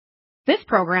This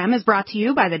program is brought to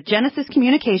you by the Genesis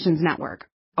Communications Network,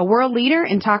 a world leader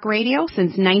in talk radio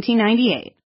since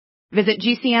 1998. Visit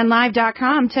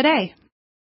GCNlive.com today.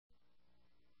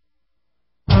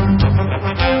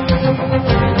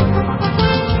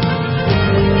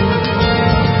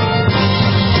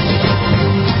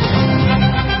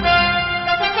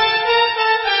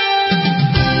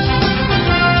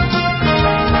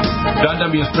 John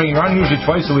W. Spring, run usually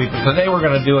twice a week, but today we're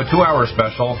going to do a 2-hour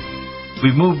special.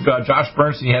 We've moved Josh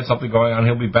Bernstein. He had something going on.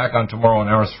 He'll be back on tomorrow in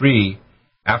hour 3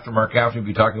 after Mark Gaffney will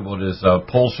be talking about his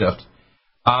pole shift.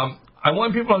 I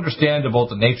want people to understand about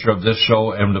the nature of this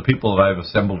show and the people that I've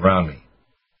assembled around me.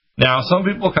 Now, some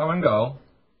people come and go,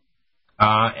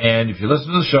 and if you listen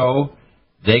to the show,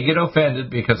 they get offended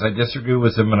because I disagree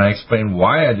with them and I explain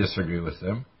why I disagree with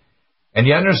them. And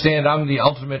you understand I'm the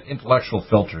ultimate intellectual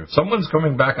filter. If someone's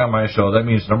coming back on my show, that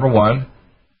means, number one,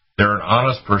 they're an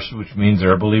honest person, which means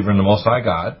they're a believer in the Most High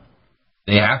God.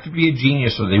 They have to be a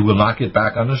genius or they will not get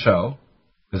back on the show.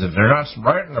 Because if they're not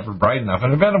smart enough or bright enough,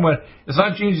 and depending on what, it's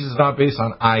not genius, it's not based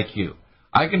on IQ.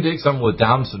 I can take someone with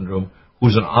Down syndrome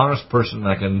who's an honest person and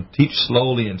I can teach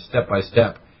slowly and step by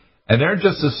step. And they're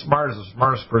just as smart as the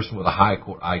smartest person with a high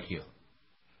IQ.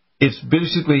 It's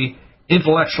basically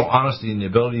intellectual honesty and the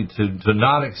ability to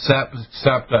not accept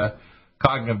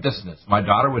cognitive dissonance. My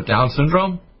daughter with Down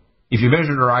syndrome, if you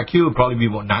measured her IQ, it would probably be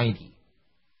about 90.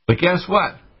 But guess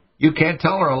what? You can't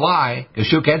tell her a lie because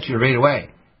she'll catch you right away.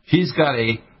 She's got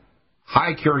a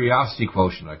high curiosity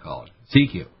quotient, I call it,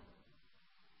 CQ.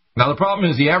 Now, the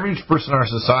problem is the average person in our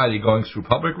society going through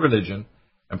public religion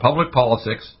and public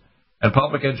politics and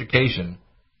public education,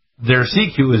 their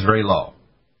CQ is very low.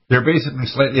 They're basically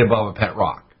slightly above a pet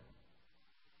rock.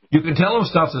 You can tell them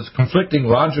stuff that's conflicting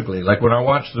logically, like when I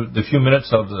watched the few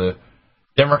minutes of the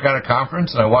Democratic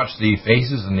conference and I watched the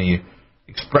faces and the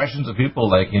expressions of people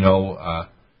like,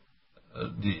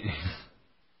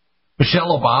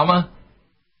 Michelle Obama.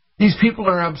 These people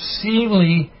are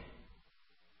obscenely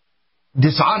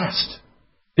dishonest.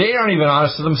 They aren't even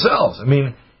honest to themselves. I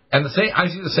mean, and I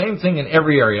see the same thing in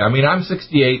every area. I mean, I'm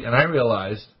 68 and I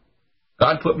realized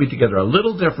God put me together a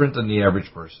little different than the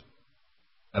average person.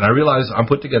 And I realize I'm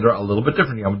put together a little bit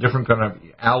differently. I'm a different kind of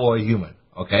alloy human,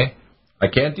 okay? I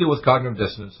can't deal with cognitive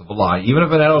dissonance of a lie. Even if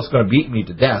an adult's going to beat me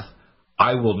to death,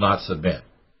 I will not submit.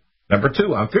 Number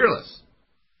 2, I'm fearless.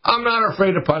 I'm not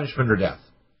afraid of punishment or death.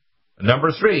 And number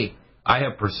 3, I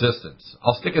have persistence.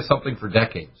 I'll stick at something for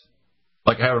decades,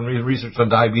 like I have in research on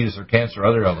diabetes or cancer or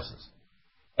other illnesses.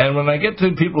 And when I get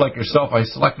to people like yourself, I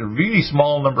select a really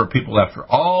small number of people after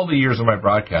all the years of my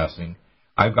broadcasting.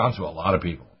 I've gone through a lot of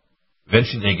people.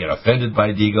 Eventually they get offended by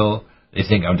Deagle. They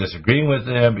think I'm disagreeing with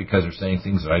them because they're saying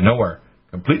things that I know are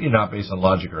completely not based on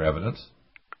logic or evidence.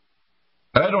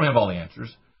 And I don't have all the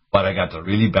answers, but I got the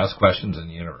really best questions in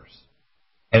the universe.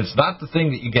 And it's not the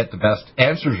thing that you get the best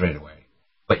answers right away,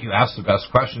 but you ask the best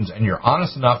questions and you're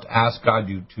honest enough to ask God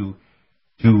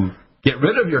to get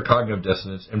rid of your cognitive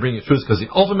dissonance and bring you truth, because the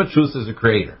ultimate truth is the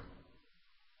Creator.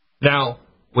 Now,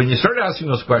 when you start asking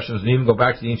those questions, and even go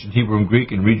back to the ancient Hebrew and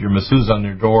Greek and read your mezuzah on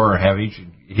your door or have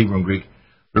ancient Hebrew and Greek,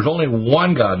 there's only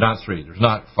one God, not 3. There's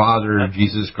not Father,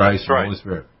 Jesus Christ, or Holy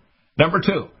Spirit. Number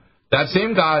 2, that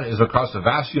same God is across a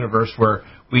vast universe where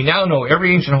we now know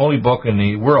every ancient holy book in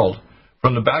the world,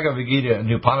 from the Bhagavad Gita and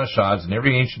the Upanishads and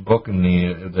every ancient book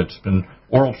that's been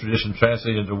oral tradition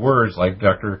translated into words, like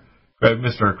Mr.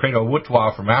 Credo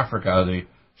Wutwa from Africa, the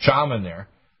shaman there.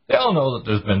 They all know that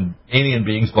there's been alien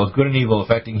beings, both good and evil,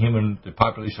 affecting the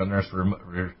population on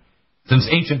Earth since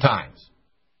ancient times.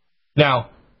 Now,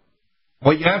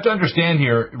 what you have to understand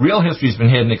here, real history's been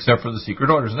hidden except for the secret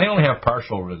orders, and they only have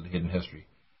partial hidden history.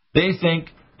 They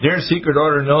think their secret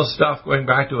order knows stuff going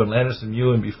back to Atlantis and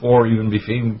Mu and before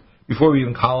we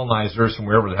even colonized Earth from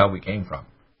wherever the hell we came from.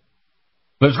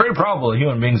 But it's very probable that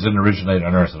human beings didn't originate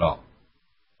on Earth at all.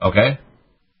 Okay?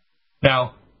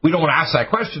 Now, we don't want to ask that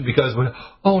question because,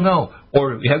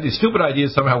 or we have these stupid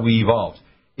ideas somehow we evolved.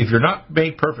 If you're not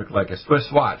made perfect like a Swiss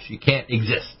watch, you can't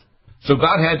exist. So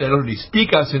God had to literally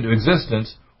speak us into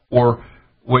existence, or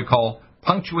what we call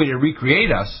punctuate and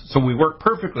recreate us, so we work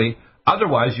perfectly.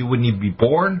 Otherwise, you wouldn't even be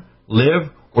born, live,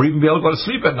 or even be able to go to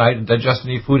sleep at night and digest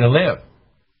any food and live.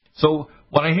 So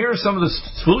when I hear some of this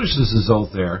foolishness out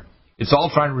there, it's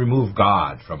all trying to remove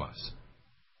God from us.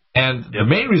 And the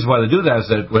main reason why they do that is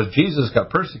that when Jesus got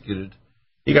persecuted,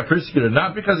 he got persecuted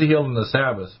not because he healed on the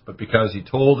Sabbath, but because he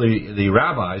told the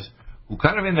rabbis, who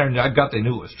kind of in their gut they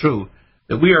knew it was true,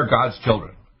 that we are God's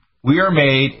children. We are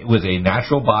made with a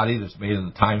natural body that's made in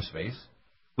the time-space.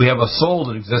 We have a soul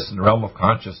that exists in the realm of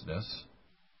consciousness.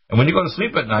 And when you go to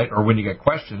sleep at night or when you get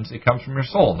questions, it comes from your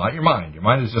soul, not your mind. Your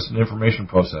mind is just an information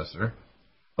processor.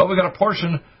 But we've got a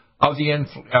portion of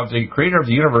the creator of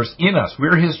the universe in us.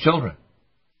 We're his children.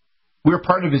 We're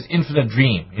part of his infinite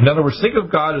dream. In other words, think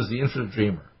of God as the infinite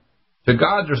dreamer. To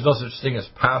God, there's no such thing as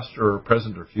past or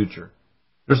present or future.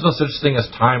 There's no such thing as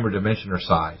time or dimension or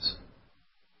size.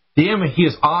 To him, he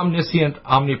is omniscient,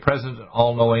 omnipresent, and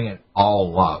all-knowing, and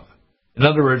all-love. In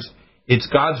other words, it's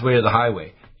God's way or the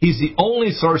highway. He's the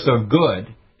only source of good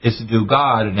is to do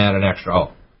God and add an extra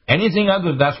O. Anything other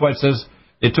than that's why it says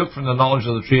they took from the knowledge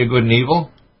of the tree of good and evil.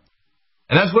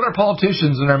 And that's what our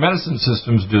politicians and our medicine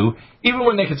systems do, even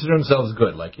when they consider themselves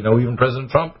good. Like, even President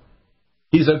Trump,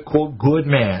 he's a, quote, good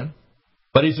man,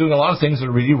 but he's doing a lot of things that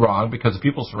are really wrong because the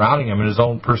people surrounding him and his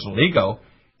own personal ego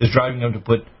is driving him to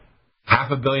put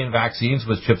 500 million vaccines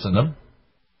with chips in them.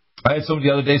 I had somebody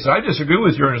the other day say, I disagree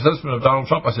with your assessment of Donald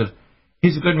Trump. I said,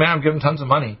 he's a good man. I'm giving him tons of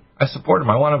money. I support him.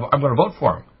 I'm going to vote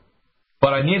for him.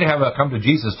 But I need to have a come to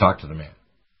Jesus talk to the man.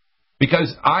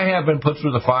 Because I have been put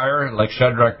through the fire like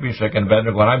Shadrach, Meshach, and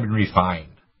Abednego, and I've been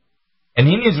refined. And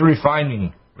he needs a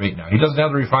refining right now. He doesn't have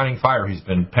the refining fire. He's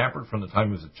been pampered from the time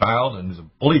he was a child, and he was a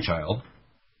bully child.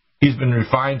 He's been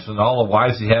refined from all the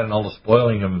wives he had and all the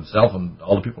spoiling of himself and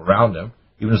all the people around him,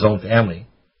 even his own family.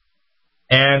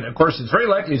 And, of course, it's very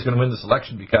likely he's going to win this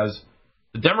election because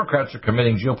the Democrats are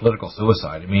committing geopolitical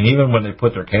suicide. I mean, even when they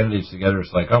put their candidates together,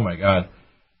 it's like, oh, my God.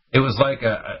 It was like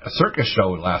a circus show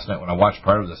last night when I watched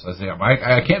part of this. I say,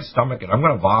 I can't stomach it. I'm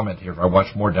going to vomit here if I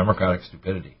watch more Democratic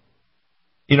stupidity.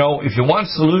 If you want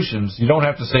solutions, you don't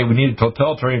have to say we need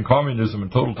totalitarian communism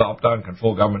and total top-down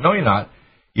control government. No, you're not.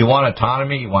 You want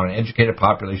autonomy. You want an educated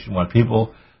population. You want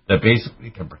people that basically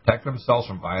can protect themselves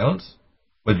from violence,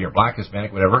 whether you're black,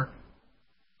 Hispanic, whatever.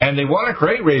 And they want to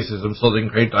create racism so they can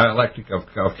create dialectic of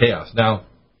chaos. Now,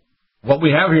 what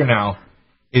we have here now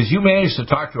is you managed to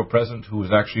talk to a president who was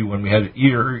actually, when we had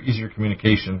easier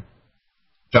communication,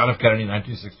 John F. Kennedy in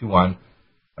 1961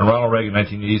 and Ronald Reagan in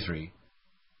 1983.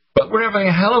 But we're having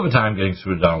a hell of a time getting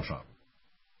through to Donald Trump.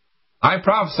 I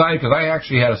prophesied, because I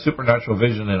actually had a supernatural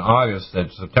vision in August, that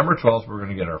September 12th we're going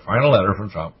to get our final letter from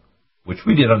Trump, which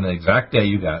we did on the exact day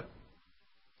you got,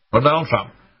 from Donald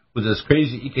Trump, with this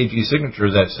crazy EKG signature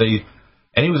that say,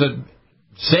 and he was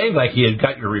saying like he had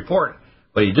got your report,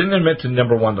 but he didn't admit to,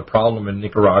 number one, the problem in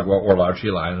Nicaragua or La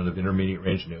Chilena of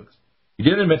intermediate-range nukes. He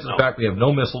didn't admit to the fact we have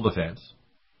no missile defense.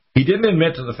 He didn't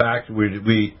admit to the fact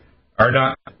we are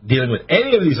not dealing with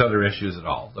any of these other issues at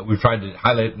all that we've tried to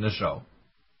highlight in this show.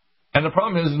 And the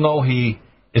problem is, no, he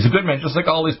is a good man, just like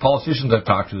all these politicians I've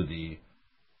talked to, the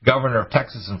governor of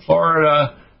Texas and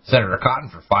Florida, Senator Cotton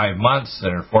for 5 months,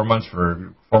 Senator 4 months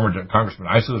for former Congressman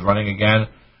Issa who's running again.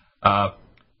 All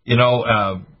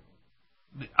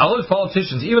those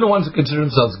politicians, even the ones that consider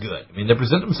themselves good, I mean, they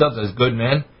present themselves as good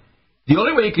men. The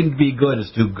only way you can be good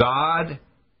is to God,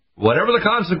 whatever the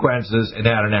consequences, and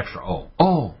add an extra O.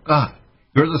 Oh, God,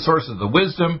 you're the source of the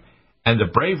wisdom and the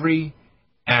bravery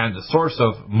and the source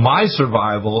of my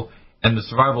survival and the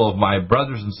survival of my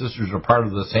brothers and sisters who are part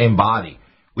of the same body.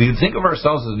 We can think of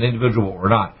ourselves as an individual, but we're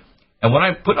not. And when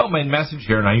I put out my message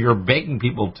here, and you're begging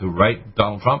people to write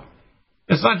Donald Trump,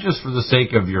 it's not just for the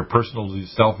sake of your personal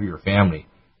self or your family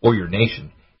or your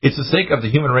nation. It's the sake of the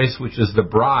human race, which is the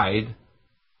bride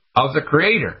of the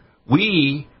Creator.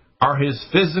 We are his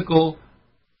physical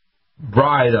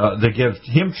bride that gives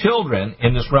him children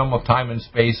in this realm of time and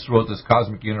space throughout this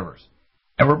cosmic universe.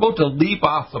 And we're about to leap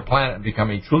off the planet and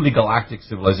become a truly galactic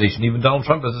civilization. Even Donald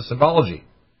Trump has a symbology.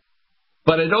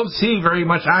 But I don't see very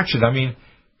much action. I mean,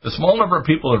 the small number of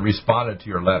people that responded to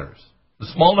your letters, the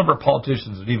small number of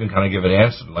politicians that even kind of give an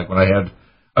answer, like when I had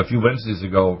a few Wednesdays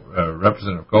ago,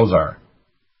 Representative Kozar.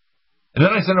 And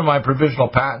then I sent him my provisional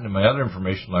patent and my other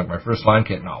information, like my first line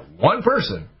kit. Not one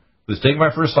person who's taken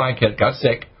my first line kit got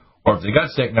sick, or if they got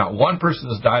sick, not one person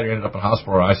has died or ended up in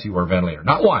hospital or ICU or ventilator.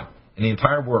 Not one in the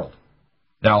entire world.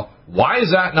 Now, why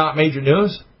is that not major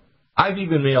news? I've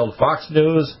even mailed Fox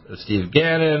News, Steve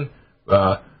Gannon,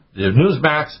 the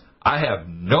Newsmax. I have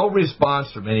no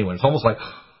response from anyone. It's almost like,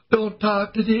 don't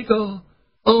talk to Deagle.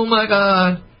 Oh, my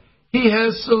God. He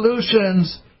has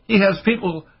solutions. He has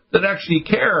people that actually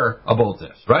care about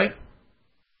this, right?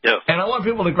 Yeah. And I want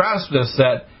people to grasp this,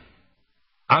 that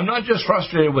I'm not just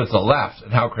frustrated with the left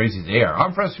and how crazy they are.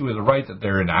 I'm frustrated with the right that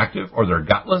they're inactive or they're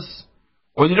gutless,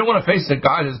 or they don't want to face that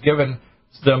God has given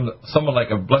them someone like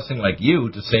a blessing like you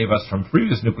to save us from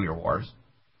previous nuclear wars,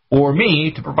 or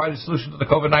me to provide a solution to the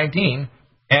COVID-19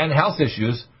 and health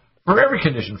issues for every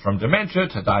condition, from dementia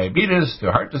to diabetes to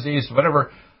heart disease to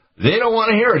whatever. They don't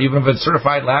want to hear it, even if it's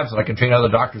certified labs that I can train other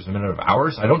doctors in a minute of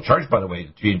hours. I don't charge, by the way,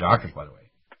 to train doctors, by the way.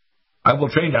 I will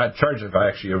charge if I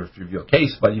actually review a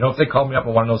case, but, if they call me up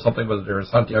and want to know something, whether they're in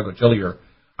Santiago, Chile, or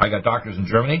I got doctors in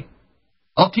Germany,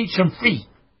 I'll teach them free.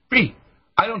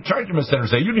 I don't charge them a center and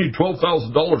say, you need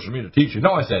 $12,000 for me to teach you.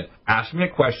 No, I said, ask me a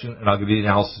question, and I'll give you the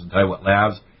analysis and tell you what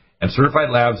labs and certified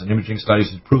labs and imaging studies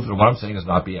is proof that what I'm saying is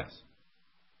not BS.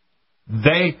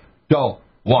 They don't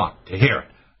want to hear it.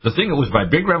 The thing that was my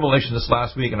big revelation this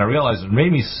last week, and I realized it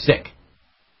made me sick,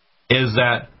 is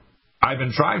that I've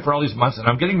been trying for all these months, and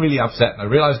I'm getting really upset. And I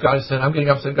realized God said, I'm getting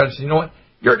upset. God said, you know what?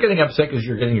 You're getting upset because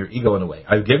you're getting your ego in the way.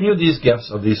 I've given you these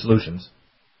gifts of these solutions.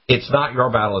 It's not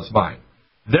your battle, it's mine.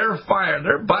 Their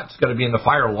butt's going to be in the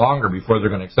fire longer before they're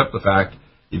going to accept the fact,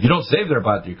 if you don't save their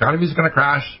butt, the economy is going to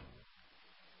crash.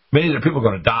 Many of the people are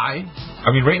going to die. I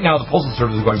mean, right now, the Postal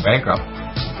Service is going bankrupt.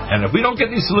 And if we don't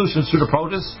get these solutions through the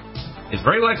protests, it's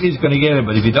very likely he's going to get it.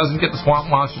 But if he doesn't get the swamp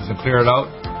monsters and clear it out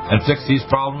and fix these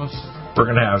problems, we're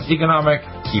going to have economic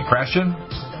depression.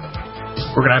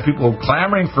 We're going to have people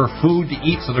clamoring for food to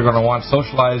eat, so they're going to want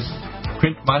socialized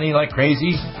print money like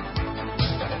crazy.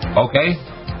 Okay?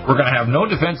 We're going to have no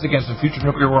defense against a future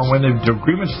nuclear war. When the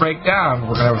agreements break down,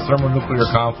 we're going to have a thermonuclear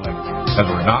conflict because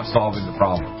we're not solving the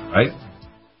problem, right?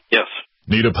 Yes.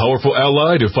 Need a powerful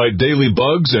ally to fight daily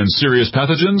bugs and serious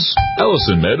pathogens?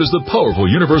 AllicinMed is the powerful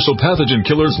universal pathogen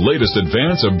killer's latest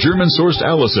advance of German-sourced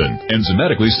allicin,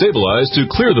 enzymatically stabilized to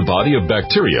clear the body of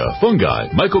bacteria, fungi,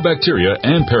 mycobacteria,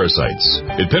 and parasites.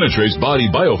 It penetrates body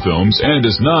biofilms and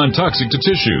is non-toxic to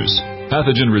tissues.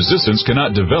 Pathogen resistance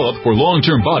cannot develop for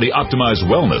long-term body-optimized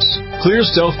wellness. Clear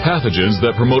stealth pathogens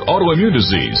that promote autoimmune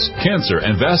disease, cancer,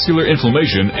 and vascular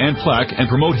inflammation and plaque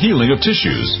and promote healing of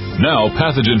tissues. Now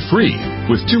pathogen-free.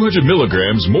 With 200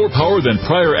 milligrams more power than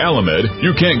prior Alamed,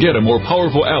 you can't get a more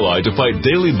powerful ally to fight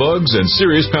daily bugs and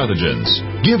serious pathogens.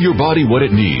 Give your body what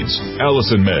it needs.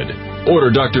 AllicinMed.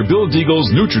 Order Dr. Bill Deagle's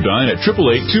Nutridyne at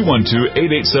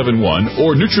 888-212-8871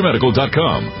 or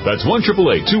NutriMedical.com. That's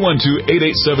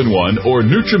 1-888-212-8871 or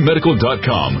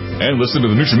NutriMedical.com. And listen to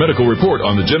the NutriMedical Report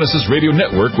on the Genesis Radio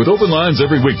Network with open lines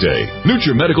every weekday.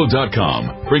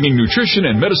 NutriMedical.com, bringing nutrition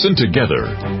and medicine together.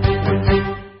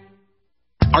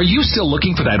 Are you still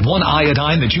looking for that one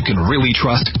iodine that you can really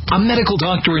trust? A medical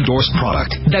doctor-endorsed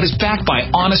product that is backed by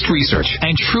honest research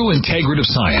and true integrative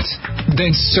science?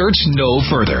 Then search no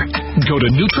further. Go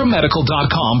to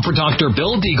NutriMedical.com for Dr.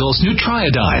 Bill Deagle's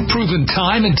Nutriodine, proven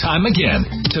time and time again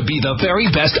to be the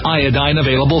very best iodine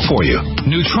available for you.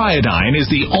 Nutriodine is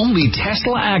the only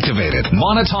Tesla-activated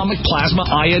monatomic plasma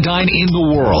iodine in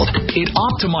the world. It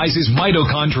optimizes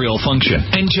mitochondrial function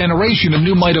and generation of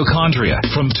new mitochondria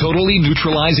from totally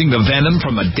neutralizing the venom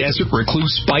from a desert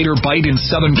recluse spider bite in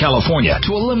Southern California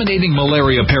to eliminating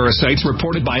malaria parasites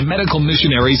reported by medical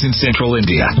missionaries in Central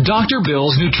India. Dr.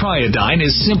 Bill's Nutriodine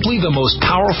is simply the most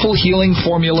powerful healing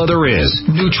formula there is.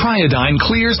 Nutriodine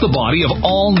clears the body of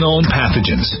all known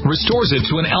pathogens, restores it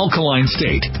to an alkaline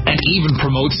state, and even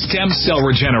promotes stem cell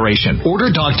regeneration. Order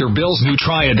Dr. Bill's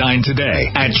Nutriodine today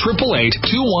at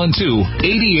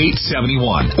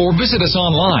 888-212-8871 or visit us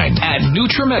online at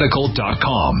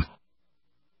NutriMedical.com.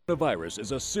 The virus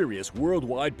is a serious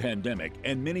worldwide pandemic,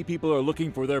 and many people are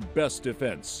looking for their best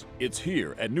defense. It's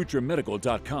here at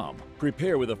NutriMedical.com.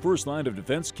 Prepare with a first line of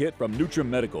defense kit from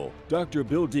NutriMedical. Dr.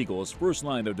 Bill Deagle's first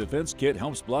line of defense kit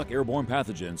helps block airborne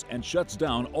pathogens and shuts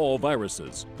down all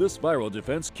viruses. This viral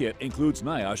defense kit includes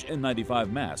NIOSH N95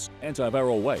 masks,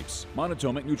 antiviral wipes,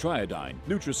 monatomic Nutriodine,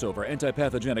 NutriSilver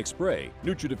antipathogenic spray,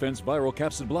 NutriDefense viral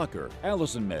capsid blocker,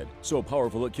 AllicinMed, so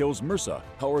powerful it kills MRSA,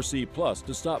 Power C Plus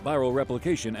to stop viral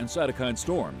replication and cytokine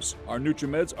storms. Our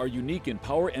NutriMeds are unique in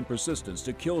power and persistence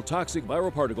to kill toxic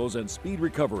viral particles and speed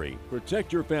recovery.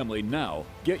 Protect your family now.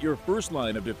 Get your first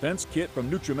line of defense kit from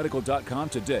NutriMedical.com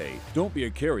today. Don't be a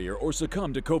carrier or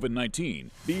succumb to COVID-19.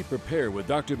 Be prepared with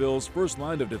Dr. Bill's first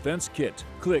line of defense kit.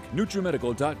 Click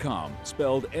NutriMedical.com,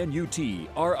 spelled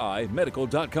N-U-T-R-I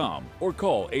Medical.com, or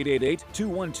call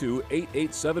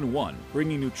 888-212-8871,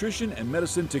 bringing nutrition and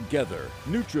medicine together.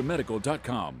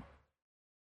 NutriMedical.com.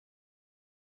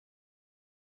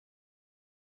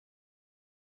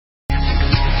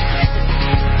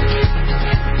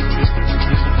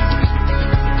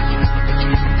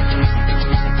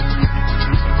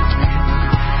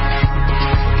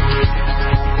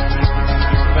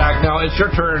 Now, it's your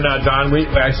turn, John.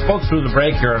 I spoke through the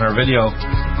break here in our video.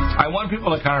 I want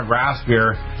people to kind of grasp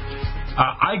here.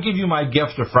 I give you my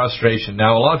gift of frustration.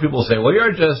 Now, a lot of people say, well,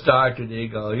 you're just Dr.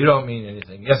 Deagle. You don't mean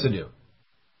anything. Yes, I do.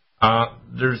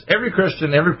 There's every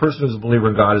Christian, every person who's a believer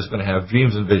in God is going to have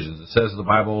dreams and visions. It says in the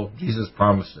Bible, Jesus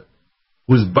promised it.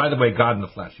 Who was, by the way, God in the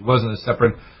flesh. He wasn't a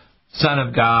separate son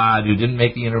of God who didn't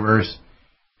make the universe.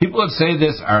 People that say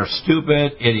this are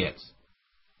stupid idiots.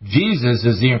 Jesus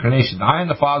is the incarnation. I and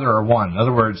the Father are one. In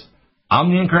other words, I'm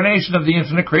the incarnation of the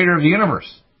infinite creator of the universe.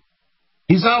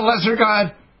 He's not a lesser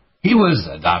God. He was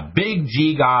the big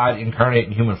G God incarnate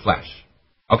in human flesh.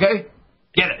 Okay?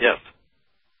 Get it? Yes.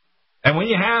 And when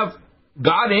you have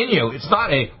God in you, it's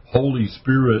not a Holy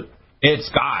Spirit. It's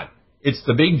God. It's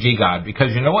the big G God,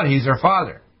 because you know what? He's our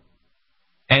Father.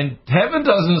 And heaven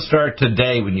doesn't start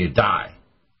today when you die.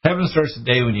 Heaven starts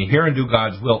today when you hear and do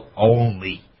God's will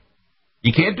only.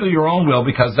 You can't do your own will,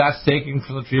 because that's taking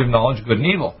from the tree of knowledge of good and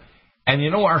evil. And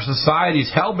you know, our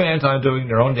society's hell-bent on doing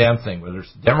their own damn thing, whether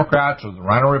it's the Democrats or the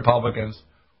Rhino Republicans,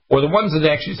 or the ones that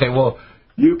actually say, well,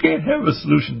 you can't have a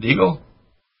solution, Deagle.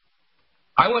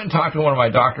 I went and talked to one of my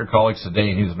doctor colleagues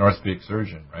today, and he's an orthopedic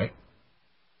surgeon, right?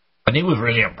 And he was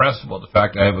really impressed about the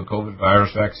fact that I have a COVID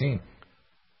virus vaccine.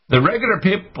 The regular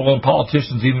people and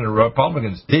politicians, even the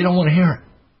Republicans, they don't want to hear it.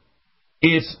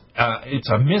 It's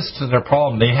a miss to their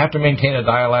problem. They have to maintain a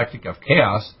dialectic of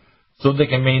chaos so they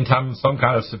can maintain some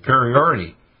kind of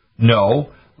superiority. No,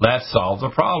 let's solve the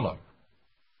problem.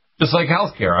 Just like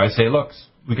healthcare, I say, look,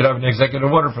 we could have an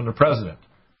executive order from the president.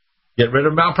 Get rid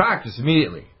of malpractice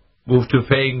immediately. Move to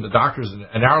paying the doctors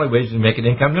an hourly wage and make it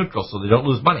income neutral so they don't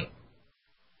lose money.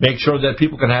 Make sure that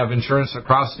people can have insurance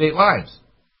across state lines.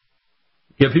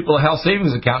 Give people a health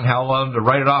savings account and allow them to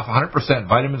write it off 100%,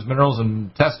 vitamins, minerals,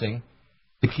 and testing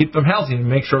to keep them healthy and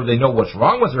make sure they know what's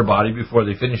wrong with their body before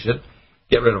they finish it.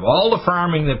 Get rid of all the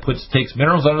farming that takes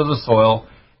minerals out of the soil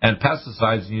and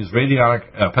pesticides, and use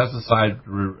radionic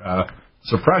pesticide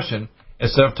suppression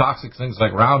instead of toxic things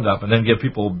like Roundup, and then give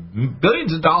people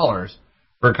billions of dollars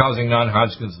for causing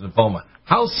non-Hodgkin's lymphoma.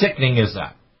 How sickening is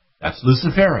that? That's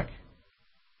luciferic.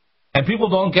 And people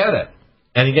don't get it.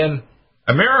 And again,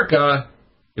 America,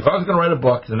 if I was going to write a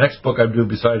book, the next book I'd do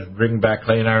besides bringing back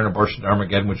Clay and Iron Abortion to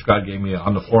Armageddon, which God gave me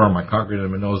on the floor of my concrete in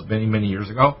my nose many, many years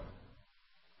ago,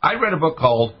 I read a book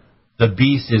called The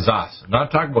Beast is Us. I'm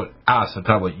not talking about us, I'm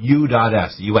talking about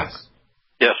U.S., the U.S.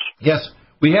 Yes. Yes,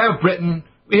 we have Britain,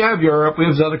 we have Europe, we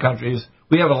have other countries,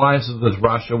 we have alliances with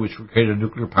Russia, which created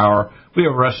nuclear power, we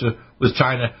have Russia with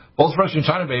China. Both Russia and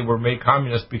China were made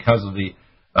communist because of the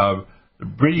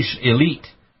British elite,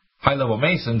 high-level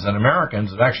Masons and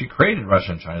Americans that actually created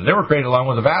Russia and China. They were created along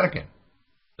with the Vatican.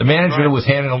 The manager who was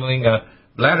handling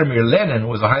Vladimir Lenin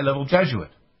was a high-level Jesuit.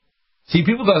 See,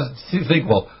 people think,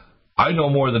 well, I know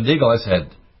more than Deagle. I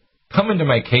said, come into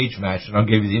my cage match and I'll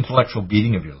give you the intellectual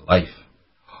beating of your life.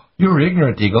 You're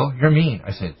ignorant, Deagle. You're mean.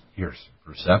 I said, you're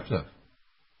perceptive.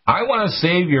 I want to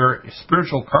save your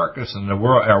spiritual carcass in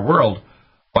our world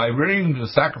by willing to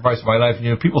sacrifice my life.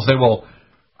 And, people say, well,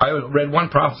 I read one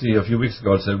prophecy a few weeks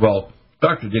ago and said, well,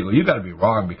 Dr. Deagle, you got to be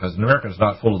wrong because America is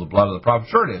not full of the blood of the prophet.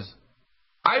 Sure it is.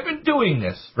 I've been doing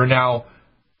this for now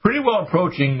pretty well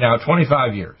approaching now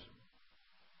 25 years.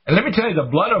 And let me tell you, the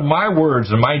blood of my words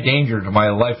and my danger to my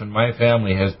life and my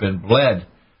family has been bled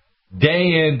day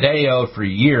in, day out for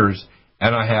years,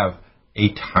 and I have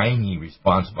a tiny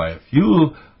response by a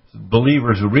few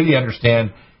believers who really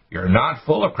understand you're not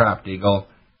full of crap, Deagle.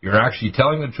 You're actually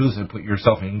telling the truth and put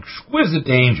yourself in exquisite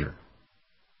danger.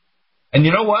 And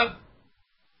you know what?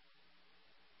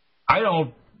 I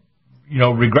don't,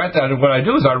 regret that. And what I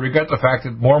do is I regret the fact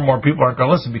that more and more people aren't going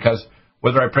to listen, because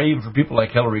whether I pray even for people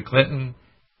like Hillary Clinton,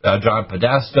 John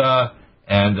Podesta,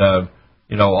 and,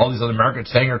 all these other Margaret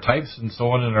Sanger types and so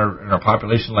on in our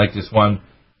population, like this one,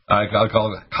 I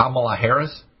call it Kamala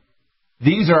Harris.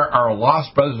 These are our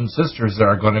lost brothers and sisters that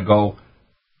are going to go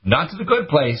not to the good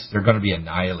place. They're going to be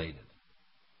annihilated.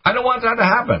 I don't want that to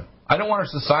happen. I don't want our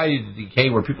society to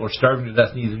decay where people are starving to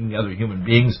death and eating other human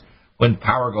beings when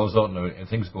power goes out and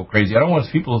things go crazy. I don't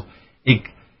want people,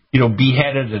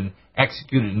 beheaded and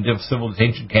executed in civil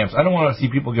detention camps. I don't want to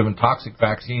see people given toxic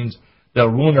vaccines that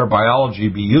will ruin their biology,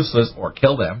 be useless, or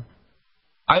kill them.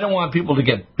 I don't want people to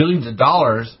get billions of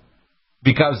dollars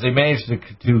because they managed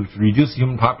to reduce the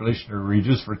human population or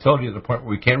reduce fertility to the point where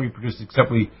we can't reproduce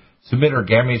except we submit our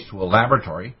gametes to a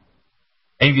laboratory.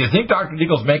 And if you think Dr.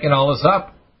 Deagle's making all this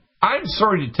up, I'm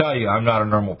sorry to tell you I'm not a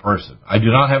normal person. I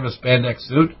do not have a spandex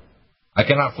suit. I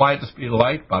cannot fly at the speed of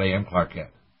light, but I am Clark Kent.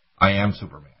 I am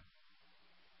Superman.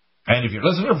 And if you're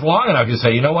listening for long enough, you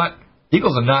say, you know what?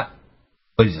 Deagle's a nut,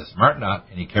 but he's a smart nut,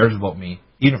 and he cares about me.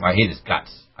 Even if I hate his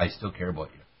guts, I still care about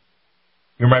you.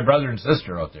 You're my brother and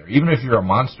sister out there. Even if you're a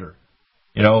monster,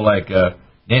 like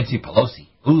Nancy Pelosi.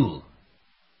 Ooh,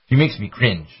 she makes me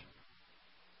cringe.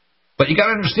 But you got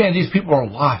to understand, these people are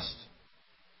lost.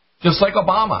 Just like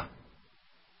Obama.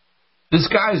 This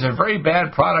guy is a very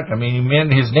bad product. I mean,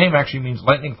 his name actually means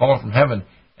lightning falling from heaven,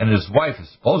 and his wife,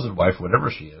 his supposed wife, whatever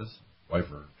she is, wife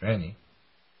or tranny,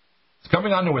 It's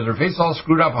coming on there with their face all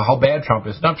screwed up of how bad Trump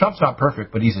is. Now, Trump's not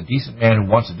perfect, but he's a decent man who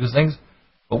wants to do things.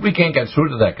 But we can't get through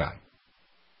to that guy.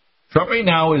 Trump right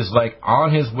now is like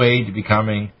on his way to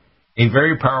becoming a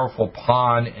very powerful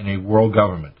pawn in a world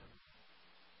government.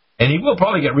 And he will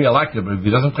probably get reelected, but if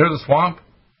he doesn't clear the swamp,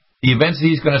 the events that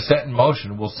he's going to set in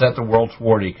motion will set the world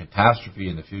toward a catastrophe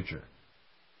in the future.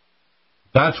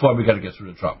 That's why we got to get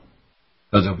through to Trump.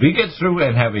 Because if we get through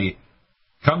and have a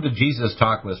come to Jesus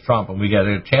talk with Trump, and we get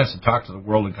a chance to talk to the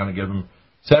world and kind of give him,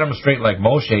 set him straight like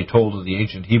Moshe told to the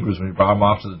ancient Hebrews when he brought him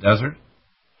off to the desert,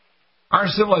 our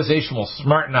civilization will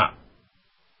smarten up.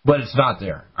 But it's not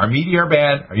there. Our media are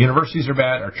bad, our universities are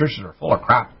bad, our churches are full of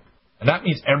crap. And that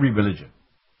means every religion.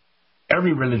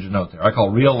 Every religion out there. I call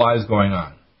real lies going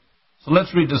on. So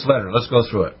let's read this letter. Let's go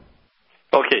through it.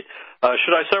 Okay.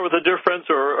 Should I start with the dear friends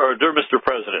or dear Mr.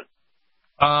 President?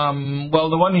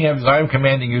 Well, the one you have is I am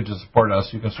commanding you to support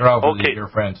us. You can start off with the dear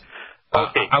friends.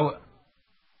 Okay.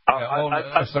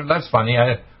 That's funny.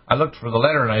 I looked for the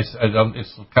letter and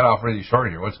it's cut off really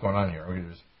short here. What's going on here?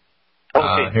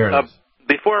 Okay. Here it is.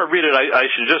 Before I read it, I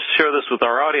should just share this with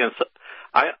our audience.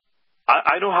 I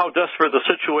know how desperate the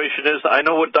situation is. I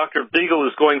know what Dr. Deagle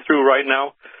is going through right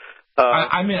now.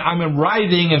 I'm in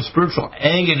writhing and spiritual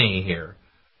agony here,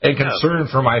 and concern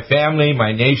for my family,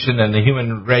 my nation, and the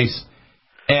human race.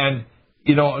 And,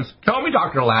 call me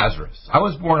Dr. Lazarus. I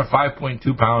was born a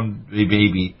 5.2-pound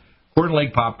baby. Quarter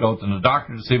leg popped out, and the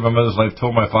doctor, to save my mother's life,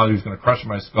 told my father he was going to crush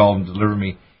my skull and deliver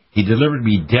me. He delivered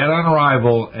me dead on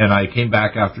arrival, and I came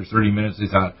back after 30 minutes. They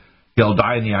thought, he'll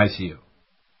die in the ICU.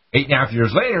 8.5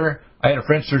 years later, I had a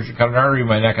French surgeon cut an artery in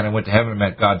my neck, and I went to heaven and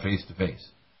met God face to face.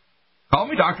 Call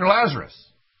me Dr. Lazarus.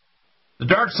 The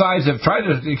dark sides have tried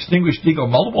to extinguish Deagle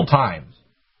multiple times,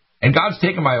 and God's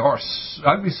taken my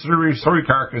ugly, sorry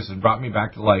carcass and brought me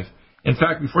back to life. In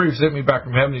fact, before he sent me back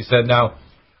from heaven, he said, now,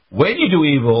 when you do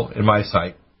evil in my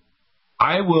sight,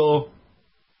 I will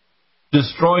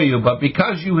destroy you, but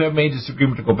because you have made this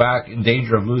agreement to go back in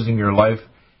danger of losing your life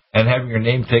and having your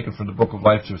name taken from the book of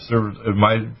life to serve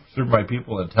my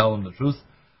people and tell them the truth,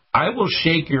 I will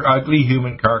shake your ugly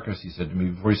human carcass, he said to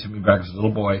me before he sent me back as a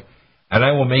little boy, and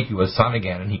I will make you a son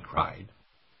again. And he cried.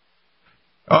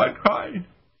 I cried.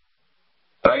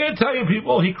 And I got to tell you,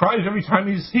 people, he cries every time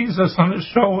he sees us on this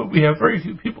show. We have very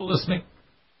few people listening.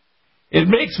 It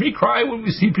makes me cry when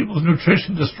we see people's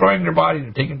nutrition destroying their body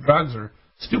and taking drugs or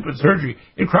stupid surgery.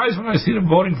 It cries when I see them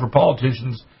voting for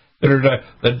politicians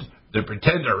that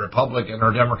pretend they're Republican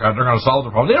or Democrat. They're going to solve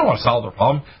the problem. They don't want to solve the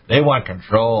problem. They want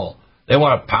control. They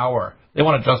want power. They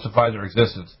want to justify their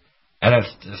existence. And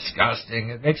it's disgusting.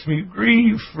 It makes me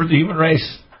grieve for the human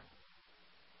race.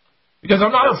 Because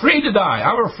I'm not afraid to die.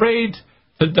 I'm afraid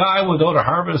to die without a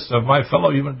harvest of my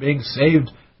fellow human beings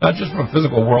saved, not just from a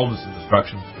physical world that's in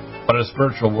destruction, but a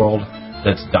spiritual world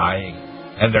that's dying.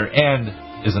 And their end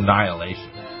is annihilation.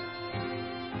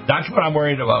 That's what I'm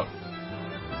worried about.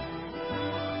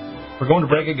 We're going to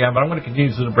break again, but I'm going to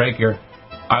continue through the break here.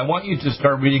 I want you to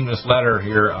start reading this letter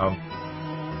here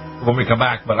when we come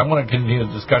back, but I'm going to continue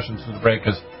the discussion through the break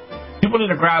because people need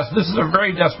to grasp this is a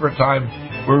very desperate time.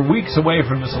 We're weeks away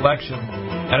from this election,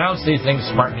 and I don't see things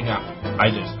smartening up.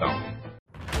 I just don't.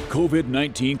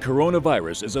 COVID-19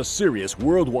 coronavirus is a serious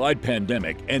worldwide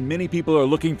pandemic, and many people are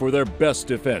looking for their best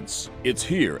defense. It's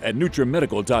here at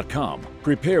NutriMedical.com.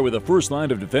 Prepare with a first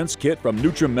line of defense kit from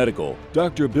NutriMedical.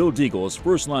 Dr. Bill Deagle's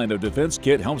first line of defense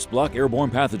kit helps block airborne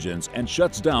pathogens and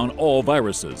shuts down all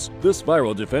viruses. This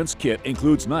viral defense kit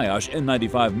includes NIOSH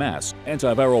N95 mask,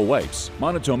 antiviral wipes,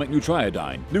 monatomic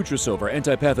Nutriodine, Nutrisilver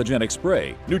antipathogenic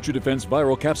spray, NutriDefense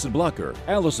viral capsid blocker,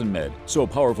 AllicinMed, so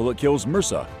powerful it kills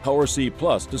MRSA, Power C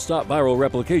Plus to stop viral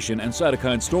replication and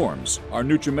cytokine storms. Our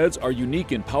NutriMeds are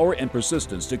unique in power and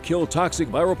persistence to kill toxic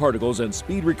viral particles and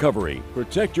speed recovery.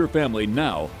 Protect your family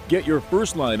now. Get your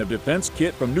first line of defense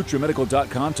kit from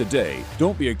NutriMedical.com today.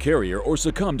 Don't be a carrier or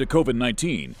succumb to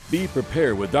COVID-19. Be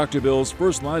prepared with Dr. Bill's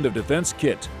first line of defense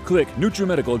kit. Click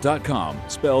NutriMedical.com,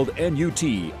 spelled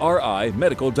N-U-T-R-I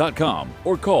medical.com,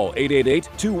 or call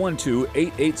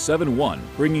 888-212-8871,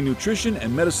 bringing nutrition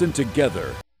and medicine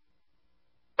together.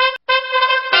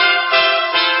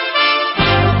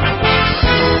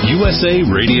 USA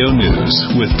Radio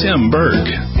News with Tim Berg.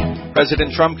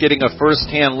 President Trump getting a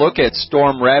first-hand look at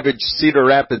storm-ravaged Cedar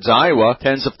Rapids, Iowa.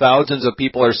 Tens of thousands of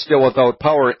people are still without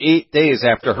power 8 days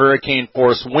after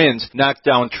hurricane-force winds knocked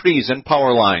down trees and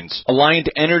power lines. Aligned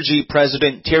Energy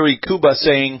President Terry Kuba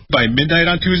saying, by midnight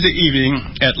on Tuesday evening,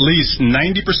 at least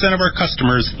 90% of our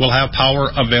customers will have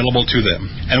power available to them,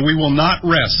 and we will not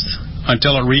rest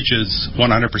until it reaches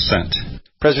 100%.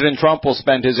 President Trump will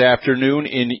spend his afternoon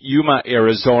in Yuma,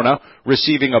 Arizona,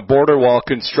 receiving a border wall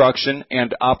construction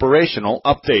and operational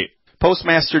update.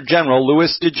 Postmaster General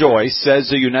Louis DeJoy says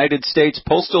the United States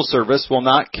Postal Service will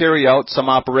not carry out some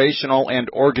operational and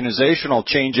organizational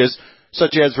changes,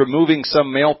 such as removing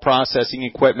some mail processing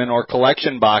equipment or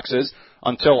collection boxes,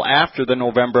 until after the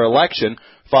November election,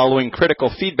 following critical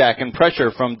feedback and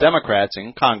pressure from Democrats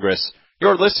in Congress.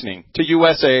 You're listening to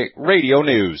USA Radio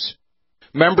News.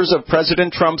 Members of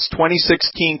President Trump's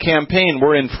 2016 campaign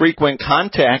were in frequent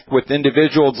contact with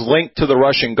individuals linked to the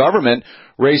Russian government,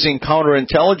 raising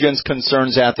counterintelligence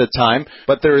concerns at the time,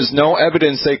 but there is no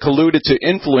evidence they colluded to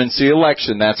influence the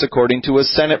election. That's according to a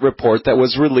Senate report that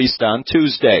was released on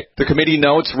Tuesday. The committee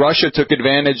notes Russia took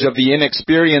advantage of the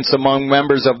inexperience among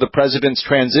members of the president's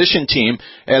transition team,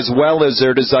 as well as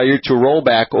their desire to roll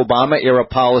back Obama-era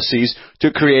policies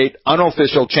to create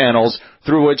unofficial channels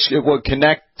through which it would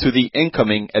connect to the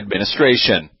incoming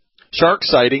administration. Shark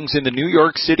sightings in the New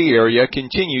York City area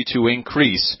continue to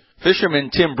increase. Fisherman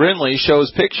Tim Brinley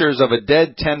shows pictures of a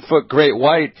dead 10-foot great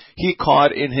white he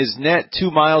caught in his net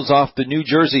 2 miles off the New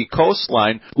Jersey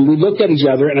coastline. We looked at each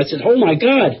other, and I said, "Oh, my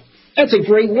God, that's a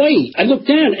great white." I looked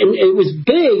down, and it was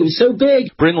big. It was so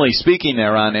big. Brinley speaking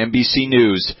there on NBC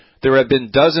News. There have been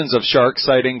dozens of shark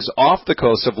sightings off the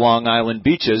coast of Long Island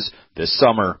beaches this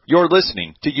summer. You're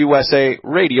listening to USA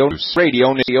Radio News.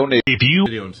 If you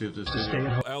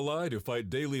ally to fight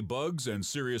daily bugs and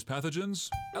serious pathogens,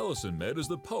 AllicinMed is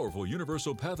the powerful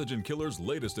universal pathogen killer's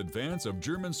latest advance of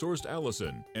German-sourced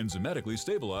allicin, enzymatically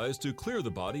stabilized to clear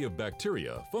the body of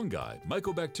bacteria, fungi,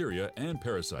 mycobacteria, and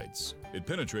parasites. It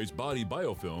penetrates body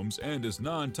biofilms and is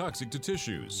non-toxic to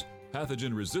tissues.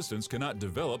 Pathogen resistance cannot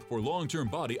develop for long-term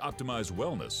body-optimized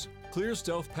wellness. Clear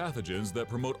stealth pathogens that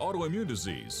promote autoimmune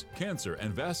disease, cancer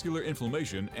and vascular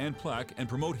inflammation and plaque and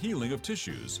promote healing of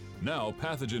tissues. Now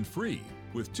pathogen-free.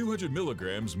 With 200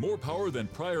 milligrams more power than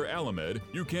prior Alamed,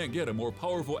 you can't get a more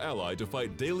powerful ally to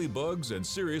fight daily bugs and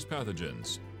serious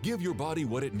pathogens. Give your body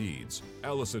what it needs.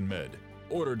 AllicinMed.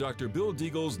 Order Dr. Bill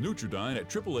Deagle's Nutridyne at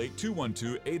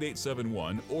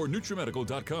 888-212-8871 or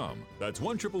NutriMedical.com. That's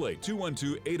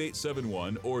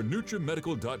 1-888-212-8871 or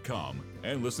NutriMedical.com.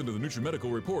 And listen to the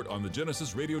NutriMedical Report on the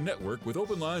Genesis Radio Network with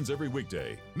open lines every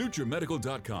weekday.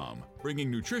 NutriMedical.com,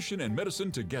 bringing nutrition and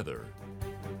medicine together.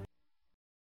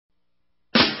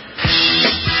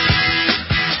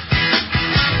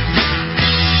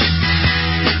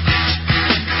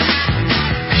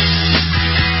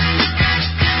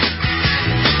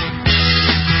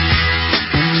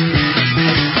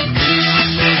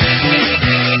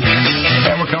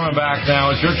 Back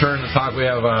now. It's your turn to talk. We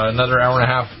have another hour and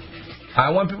a half. I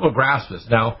want people to grasp this.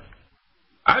 Now,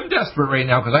 I'm desperate right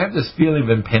now because I have this feeling of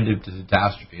impending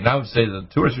catastrophe. And I would say the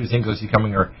 2 or 3 things I see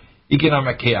coming are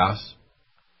economic chaos.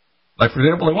 Like, for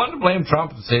example, they wanted to blame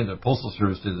Trump and say the Postal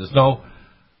Service did this. No,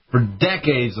 for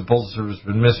decades the Postal Service has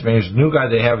been mismanaged. The new guy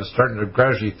they have is starting to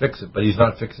gradually fix it, but he's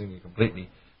not fixing it completely.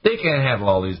 They can't handle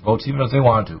all these votes, even if they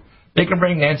want to. They can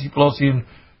bring Nancy Pelosi and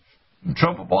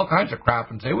Trump up all kinds of crap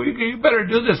and say, well, you better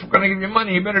do this. We're going to give you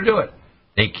money. You better do it.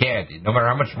 They can't. No matter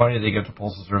how much money they give to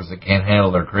Postal Service, they can't handle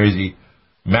their crazy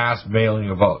mass mailing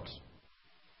of votes.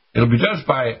 It'll be judged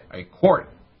by a court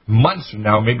months from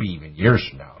now, maybe even years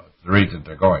from now, at the rate that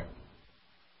they're going.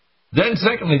 Then,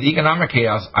 secondly, the economic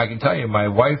chaos. I can tell you, my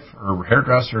wife, her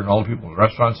hairdresser, and all the people in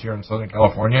restaurants here in Southern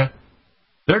California,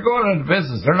 they're going into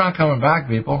business. They're not coming back,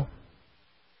 people.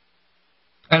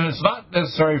 And it's not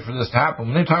necessary for this to happen.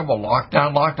 When they talk about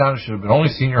lockdown should have been only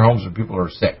senior homes where people are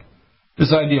sick.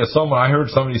 This idea, I heard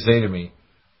somebody say to me,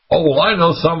 oh, well, I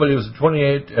know somebody who was a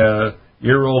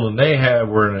 28-year-old and they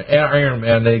were an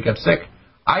Ironman, they got sick.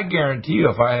 I guarantee you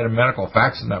if I had a medical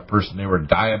fax in that person, they were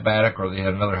diabetic or they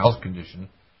had another health condition,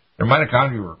 their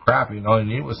mitochondria were crappy and all they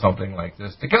needed was something like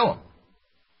this to kill them.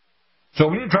 So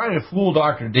when you're trying to fool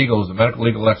Dr. Deagle, who's a medical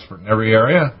legal expert in every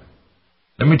area,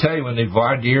 let me tell you, when they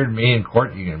vaudeered me in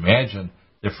court, you can imagine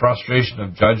the frustration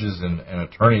of judges and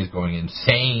attorneys going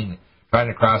insane, trying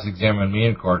to cross-examine me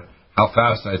in court, how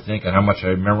fast I think and how much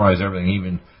I memorize everything,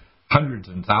 even hundreds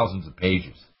and thousands of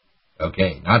pages.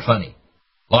 Okay, not funny.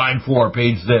 Line 4,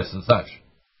 page this and such.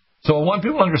 So I want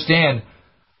people to understand,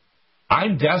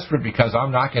 I'm desperate because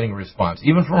I'm not getting a response,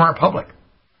 even from our public.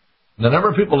 The number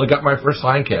of people that got my first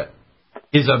line kit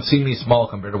is obscenely small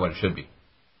compared to what it should be.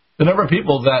 The number of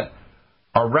people that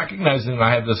are recognizing that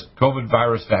I have this COVID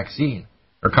virus vaccine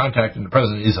or contacting the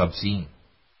president is obscene.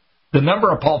 The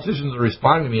number of politicians that are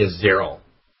responding to me is 0.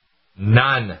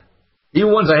 None.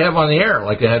 Even ones I have on the air,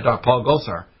 like I had Dr. Paul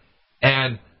Gosar.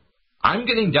 And I'm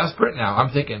getting desperate now.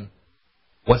 I'm thinking,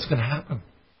 what's going to happen?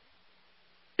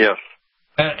 Yes.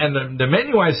 And the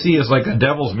menu I see is like a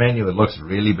devil's menu. It looks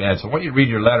really bad. So I want you to read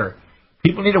your letter.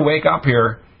 People need to wake up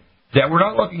here that we're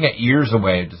not looking at years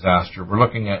away of disaster. We're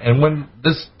looking at, and when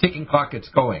this ticking clock gets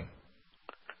going,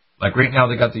 like right now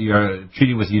they got the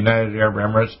treaty with the United Arab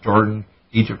Emirates, Jordan,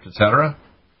 Egypt, etc.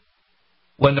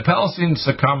 When the Palestinians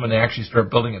succumb and they actually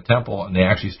start building a temple and they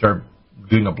actually start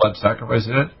doing a blood sacrifice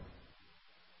in it,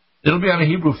 it'll be on a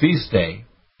Hebrew feast day,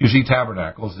 usually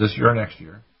Tabernacles, this year or next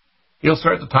year. He'll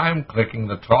start the time clicking,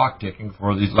 the clock ticking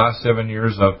for these last 7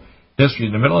 years of history.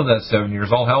 In the middle of that 7 years,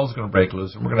 all hell's going to break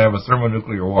loose, and we're going to have a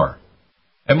thermonuclear war.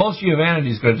 And most of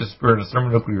humanity is going to disappear in a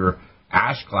thermonuclear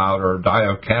ash cloud or die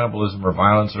of cannibalism or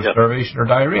violence or starvation or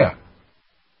diarrhea.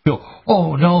 People,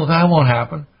 oh, no, that won't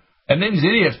happen. And then these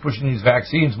idiots pushing these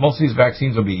vaccines, most of these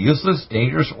vaccines will be useless,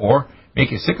 dangerous, or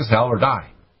make you sick as hell or die.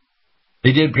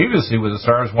 They did previously with the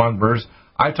SARS-1 burst.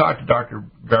 I talked to Dr.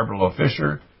 Gabrielle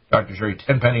Fisher, Dr. Sherry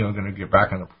Tenpenny, who I'm going to get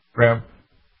back on the program.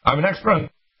 I'm an expert on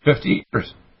 50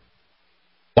 years.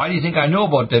 Why do you think I know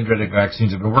about dendritic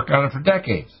vaccines? I've been working on it for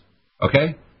decades.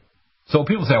 Okay? So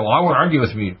people say, well, I won't argue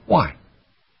with me. Why?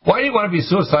 Why do you want to be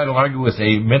suicidal and argue with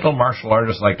a mental martial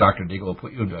artist like Dr. Deagle who will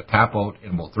put you into a tap out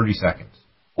in about 30 seconds?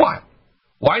 Why?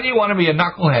 Why do you want to be a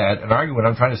knucklehead and argue when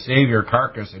I'm trying to save your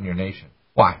carcass and your nation?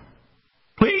 Why?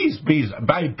 Please,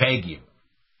 I beg you.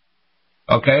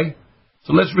 Okay?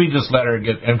 So let's read this letter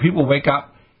and people wake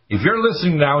up. If you're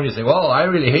listening now and you say, well, I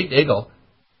really hate Deagle,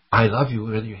 I love you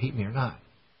whether you hate me or not.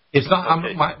 It's not,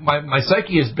 my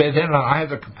psyche is bent in on, I have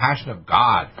the compassion of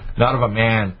God, not of a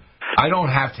man. I don't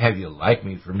have to have you like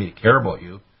me for me to care about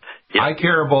you. Yeah. I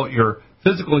care about your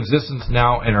physical existence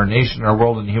now and our nation, our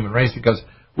world, and the human race, because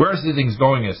where I see things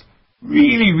going is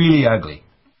really, really ugly.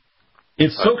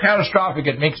 It's so catastrophic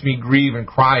it makes me grieve and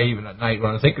cry even at night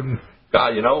when I'm thinking,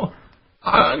 God, you know,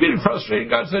 I'm getting frustrated.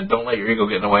 God said, don't let your ego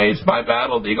get in the way. It's my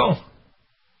battle, Deagle.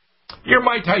 You're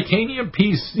my titanium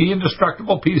piece, the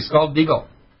indestructible piece called Deagle.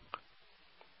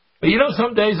 But, you know,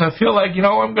 some days I feel like, you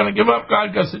know, I'm going to give up. God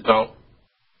said, don't.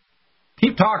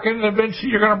 Keep talking, and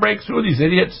eventually you're going to break through these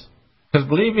idiots. Because,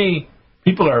 believe me,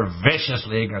 people are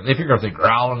viciously ignorant. They figure if they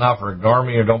growl enough or ignore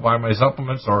me or don't buy my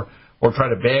supplements or try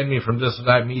to ban me from this or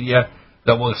that media,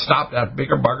 that will stop that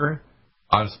bigger bugger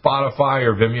on Spotify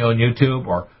or Vimeo and YouTube,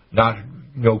 or not,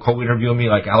 you know, co-interview me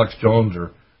like Alex Jones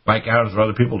or Mike Adams or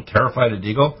other people terrified of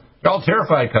Deagle. They're all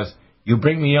terrified because you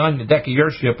bring me on the deck of your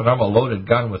ship and I'm a loaded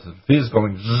gun with a fizz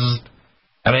going zzz,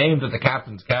 and I aimed at the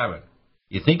captain's cabin.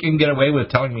 You think you can get away with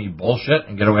telling me bullshit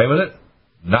and get away with it?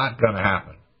 Not going to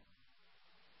happen.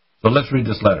 So let's read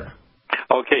this letter.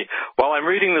 Okay. While I'm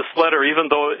reading this letter, even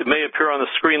though it may appear on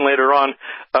the screen later on,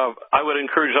 I would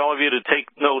encourage all of you to take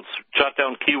notes, jot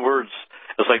down keywords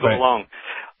as I go along.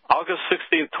 August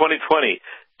 16th, 2020.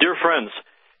 Dear friends,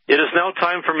 it is now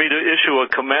time for me to issue a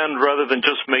command rather than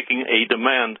just making a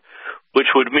demand,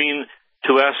 which would mean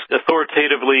to ask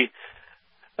authoritatively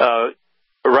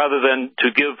rather than to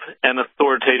give an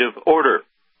authoritative order.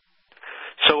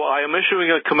 So I am issuing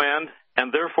a command,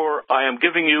 and therefore I am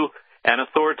giving you an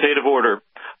authoritative order.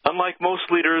 Unlike most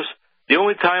leaders, the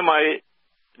only time I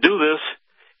do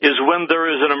this is when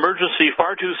there is an emergency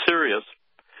far too serious,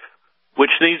 which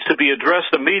needs to be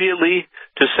addressed immediately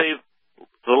to save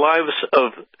the lives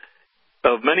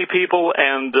of many people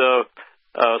and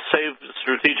save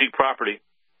strategic property.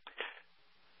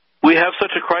 We have such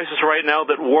a crisis right now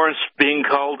that warrants being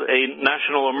called a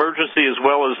national emergency, as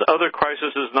well as other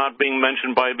crises not being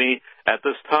mentioned by me at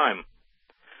this time.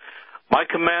 My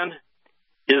command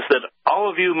is that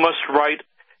all of you must write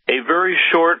a very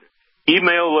short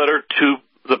email letter to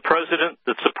the president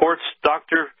that supports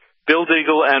Dr. Bill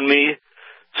Deagle and me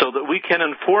so that we can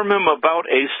inform him about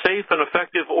a safe and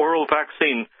effective oral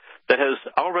vaccine that has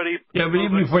already... Yeah, but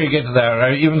even before you get to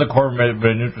that, even the core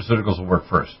nutraceuticals will work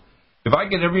first. If I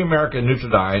get every American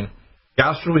Nutridyne,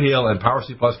 GastroHeal, and Power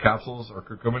C Plus capsules or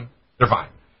curcumin, they're fine.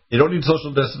 They don't need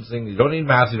social distancing. They don't need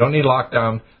masks. They don't need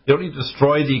lockdown. They don't need to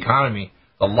destroy the economy.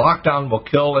 The lockdown will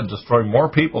kill and destroy more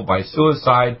people by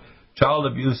suicide, child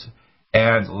abuse,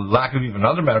 and lack of even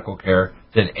other medical care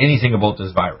than anything about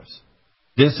this virus.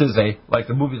 This is like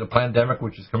the movie The Plandemic,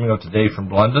 which is coming out today from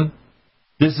London.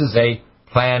 This is a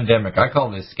plandemic. I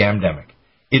call it a scamdemic.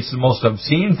 It's the most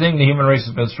obscene thing the human race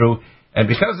has been through, and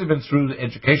because they've been through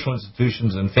educational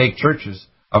institutions and fake churches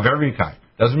of every kind,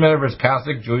 doesn't matter if it's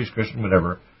Catholic, Jewish, Christian,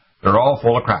 whatever, they're all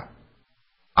full of crap.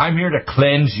 I'm here to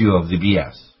cleanse you of the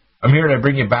BS. I'm here to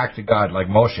bring you back to God like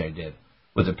Moshe did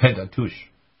with the Pentateuch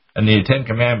and the Ten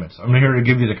Commandments. I'm here to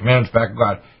give you the commandments back of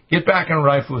God. Get back in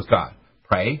life with God.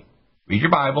 Pray, read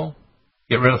your Bible,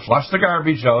 flush the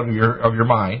garbage out of your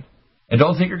mind, and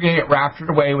don't think you're going to get raptured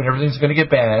away when everything's going to get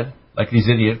bad, like these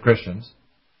idiot Christians.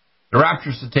 The rapture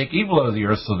is to take evil out of the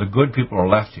earth so the good people are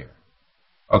left here.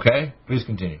 Okay? Please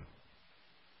continue.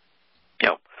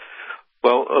 Yeah.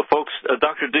 Well, folks,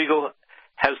 Dr. Deagle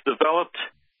has developed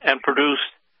and produced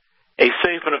a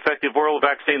safe and effective oral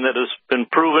vaccine that has been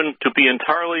proven to be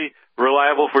entirely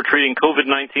reliable for treating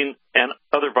COVID-19 and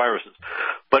other viruses.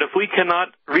 But if we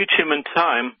cannot reach him in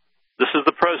time, this is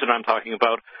the president I'm talking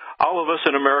about, all of us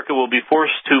in America will be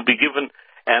forced to be given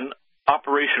an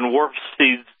Operation Warp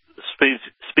Speed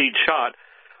shot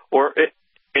or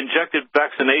injected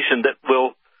vaccination that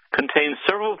will contain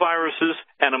several viruses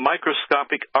and a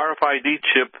microscopic RFID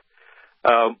chip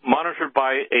monitored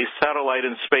by a satellite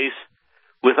in space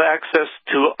with access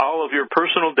to all of your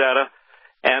personal data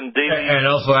and daily... And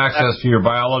also access to your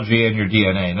biology and your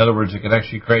DNA. In other words, it can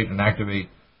actually create and activate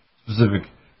specific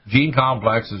gene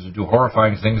complexes to do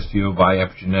horrifying things to you by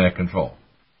epigenetic control.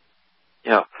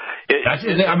 Yeah. This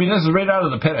is right out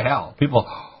of the pit of hell. People,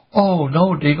 oh,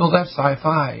 no, Deagle, that's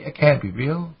sci-fi. It can't be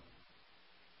real.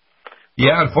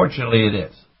 Yeah, unfortunately it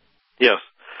is. Yes.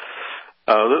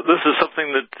 This is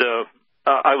something that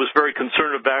I was very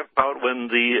concerned about when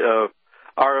the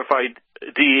RFID,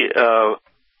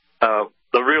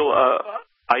 the real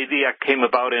ID Act came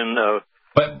about in...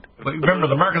 But remember,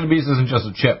 the mark of the beast isn't just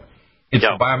a chip. It's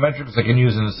the biometrics they can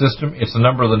use in the system. It's the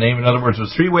number of the name. In other words,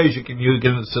 there's 3 ways you can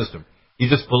get in the system. You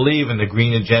just believe in the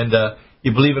green agenda.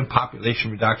 You believe in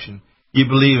population reduction. You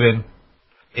believe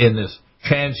in this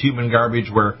transhuman garbage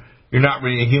where you're not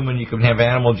really a human. You can have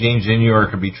animal genes in you, or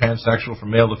it could be transsexual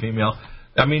from male to female.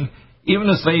 I mean, even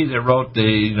this lady that wrote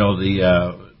the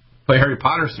Harry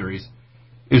Potter series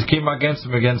came against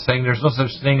him again, saying there's no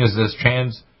such thing as this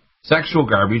transsexual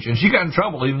garbage, and she got in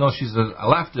trouble even though she's a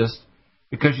leftist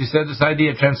because she said this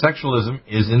idea of transsexualism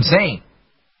is insane.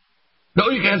 No,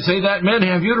 you can't say that. Men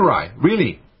have uteri.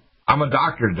 Really? I'm a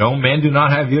doctor. No, men do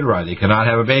not have uteri. They cannot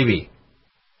have a baby.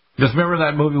 Just remember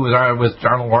that movie with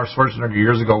Arnold Schwarzenegger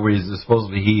years ago where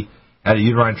supposedly he had a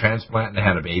uterine transplant and they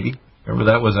had a baby? Remember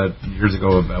that was years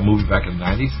ago, a movie back in the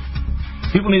 90s?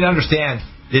 People need to understand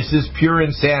this is pure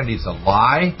insanity. It's a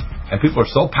lie, and people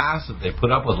are so passive they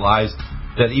put up with lies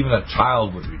that even a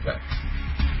child would reject.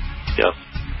 Yes.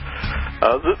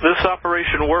 This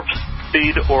Operation Warp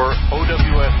Speed, or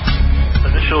OWS,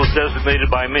 initials designated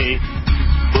by me,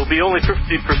 will be only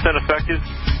 50% effective,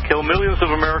 kill millions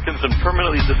of Americans, and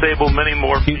permanently disable many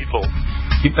more people.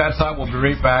 Keep that thought. We'll be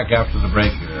right back after the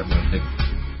break here. I'm going to take...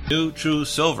 New True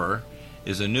Silver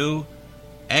is a new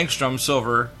angstrom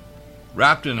silver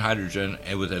wrapped in hydrogen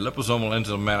and with a liposomal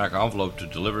enzymatic envelope to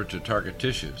deliver to target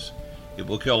tissues. It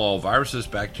will kill all viruses,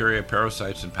 bacteria,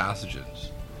 parasites, and pathogens.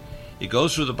 It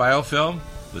goes through the biofilm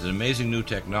with an amazing new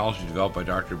technology developed by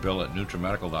Dr. Bill at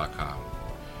NutriMedical.com.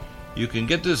 You can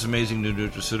get this amazing new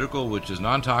nutraceutical, which is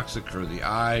non-toxic for the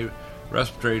eye,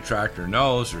 respiratory tract, or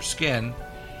nose, or skin,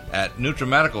 at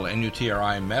NutriMedical,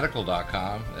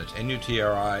 NutriMedical.com. That's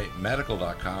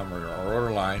NutriMedical.com, or our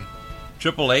order line,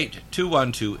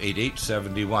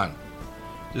 888-212-8871.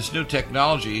 This new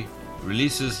technology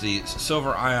releases the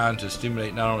silver ion to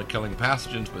stimulate not only killing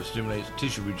pathogens, but stimulates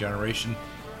tissue regeneration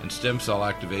and stem cell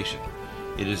activation.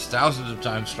 It is thousands of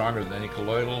times stronger than any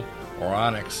colloidal or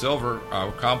onyx silver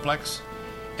complex,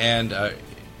 and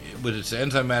with its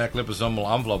enzymatic liposomal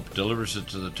envelope delivers it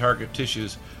to the target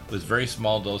tissues with very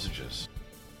small dosages.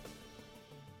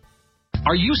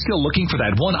 Are you still looking for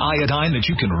that one iodine that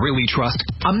you can really trust?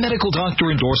 A medical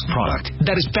doctor-endorsed product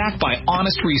that is backed by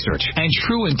honest research and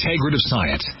true integrative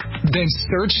science? Then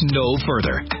search no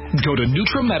further. Go to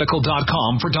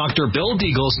NutriMedical.com for Dr. Bill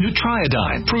Deagle's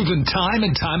Nutriodine, proven time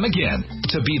and time again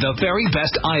to be the very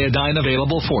best iodine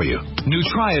available for you.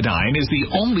 Nutriodine is the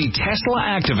only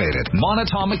Tesla-activated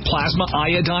monatomic plasma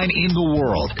iodine in the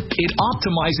world. It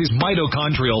optimizes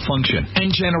mitochondrial function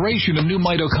and generation of new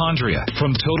mitochondria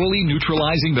from totally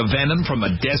neutralizing the venom from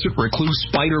a desert recluse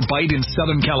spider bite in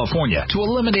Southern California to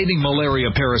eliminating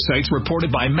malaria parasites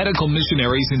reported by medical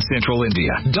missionaries in Central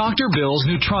India. Dr. Bill's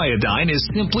Nutriodine is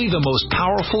simply the most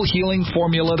powerful healing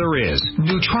formula there is.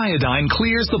 Nutriodine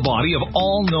clears the body of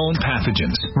all known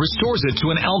pathogens, restores it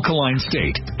to an alkaline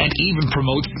state, and even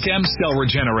promotes stem cell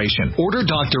regeneration. Order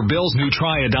Dr. Bill's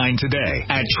Nutriodine today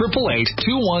at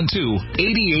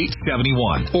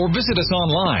 888-212-8871 or visit us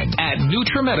online at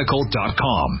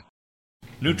NutriMedical.com.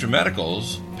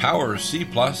 NutriMedical's Power C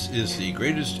Plus is the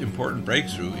greatest important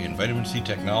breakthrough in vitamin C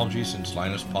technology since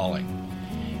Linus Pauling.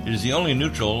 It is the only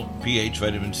neutral pH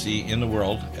vitamin C in the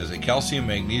world as a calcium,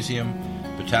 magnesium,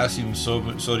 potassium,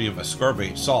 sodium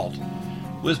ascorbate salt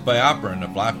with bioperin, a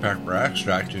black pepper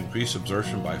extract, to increase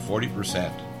absorption by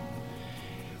 40%.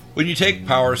 When you take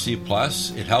Power C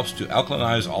Plus, it helps to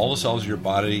alkalinize all the cells of your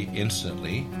body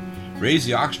instantly, raise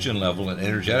the oxygen level and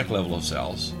energetic level of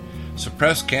cells,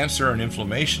 suppress cancer and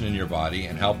inflammation in your body,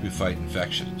 and help you fight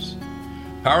infections.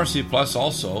 Power C Plus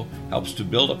also helps to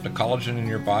build up the collagen in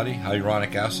your body,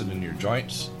 hyaluronic acid in your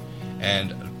joints,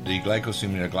 and the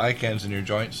glycosaminoglycans in your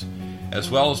joints, as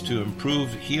well as to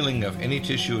improve healing of any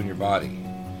tissue in your body.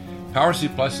 Power C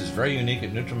Plus is very unique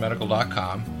at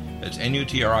NutriMedical.com. It's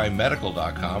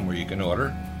NutriMedical.com where you can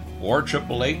order, or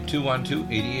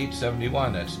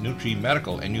 888-212-8871. That's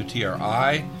NutriMedical,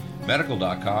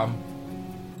 NutriMedical.com.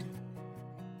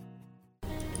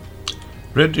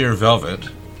 Red Deer Velvet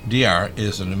DR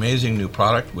is an amazing new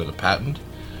product with a patent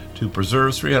to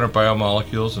preserve 300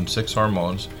 biomolecules and 6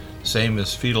 hormones, same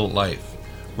as fetal life,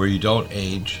 where you don't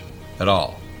age at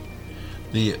all.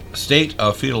 The state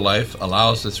of fetal life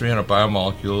allows the 300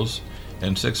 biomolecules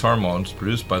and 6 hormones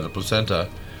produced by the placenta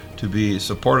to be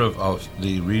supportive of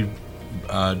the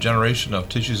regeneration of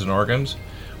tissues and organs,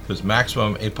 with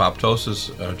maximum apoptosis,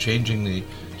 changing the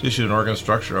tissue and organ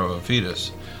structure of a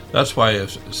fetus. That's why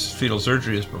if fetal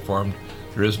surgery is performed,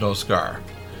 there is no scar.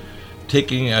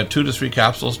 Taking 2 to 3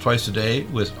 capsules twice a day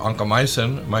with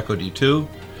oncomycin, myco-D2,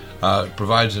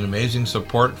 provides an amazing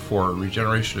support for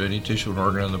regeneration of any tissue and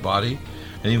organ in the body,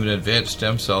 and even advanced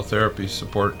stem cell therapy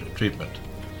support treatment.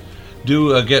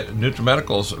 Do get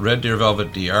NutriMedical's Red Deer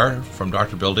Velvet DR from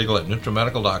Dr. Bill Deagle at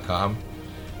NutriMedical.com,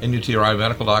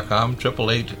 NutriMedical.com,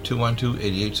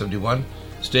 888-212-8871.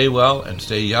 Stay well and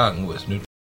stay young with NutriMedical.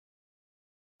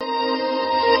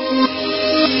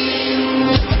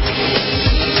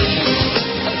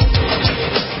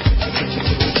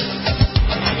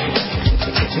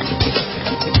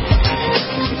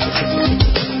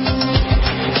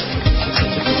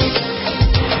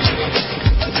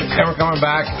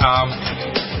 Back.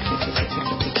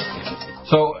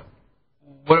 So,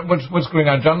 what's going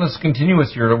on, John? Let's continue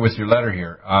with your letter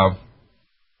here. I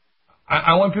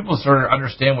want people to sort of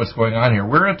understand what's going on here.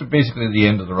 We're at basically the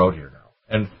end of the road here now,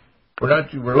 and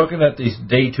we're looking at this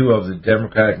day 2 of the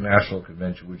Democratic National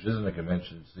Convention, which isn't a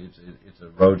convention; it's a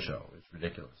road show. It's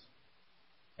ridiculous.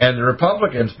 And the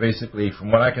Republicans, basically,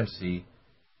 from what I can see,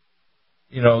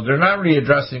 they're not really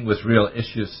addressing with real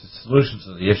issues, solutions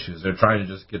to the issues. They're trying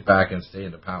to just get back and stay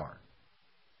into power.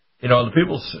 The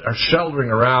people are sheltering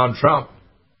around Trump.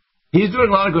 He's doing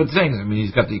a lot of good things. I mean,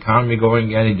 he's got the economy going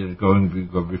again. He did it going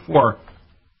before.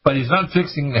 But he's not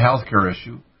fixing the healthcare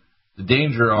issue, the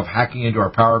danger of hacking into our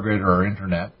power grid or our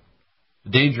internet, the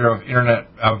danger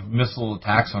of missile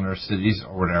attacks on our cities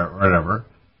or whatever.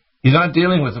 He's not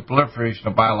dealing with the proliferation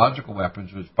of biological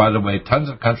weapons, which, by the way, tons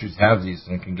of countries have these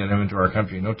and can get them into our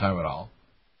country in no time at all.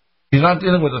 He's not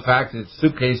dealing with the fact that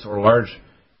suitcase or large,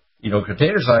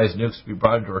 container-sized nukes can be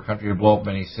brought into our country and blow up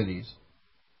many cities.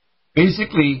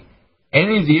 Basically,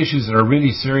 any of the issues that are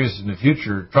really serious in the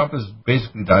future, Trump has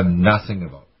basically done nothing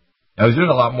about. Now, he's doing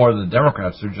a lot more than the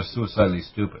Democrats. They're just suicidally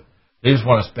stupid. They just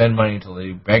want to spend money until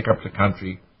they bankrupt the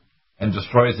country and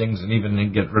destroy things and even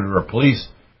get rid of our police,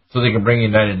 so they can bring the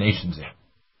United Nations in.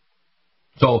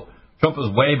 So Trump is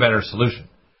a way better solution.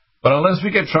 But unless we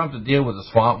get Trump to deal with the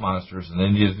swamp monsters and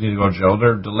then you need to go to jail,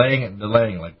 they're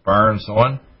delaying, like Barr and so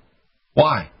on.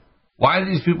 Why? Why are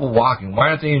these people walking? Why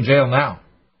aren't they in jail now?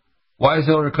 Why is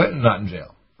Hillary Clinton not in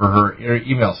jail for her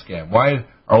email scam? Why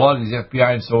are a lot of these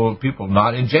FBI and so people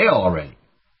not in jail already?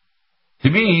 To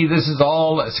me, this is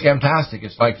all scamtastic.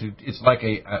 It's like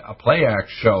a play act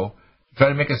show to try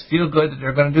to make us feel good that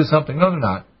they're going to do something. No, they're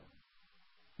not.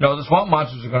 No, the swamp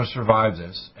monsters are going to survive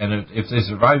this, and if they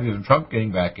survive even Trump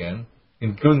getting back in,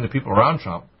 including the people around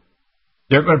Trump,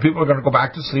 people are going to go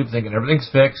back to sleep thinking everything's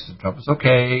fixed, and Trump is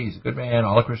okay, he's a good man,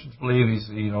 all the Christians believe,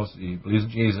 he believes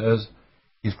in Jesus,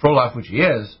 he's pro-life, which he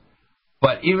is.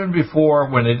 But even before,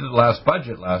 when they did the last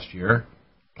budget last year,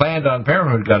 Planned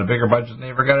Parenthood got a bigger budget than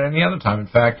they ever got any other time. In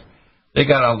fact, they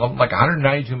got like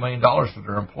 $192 million for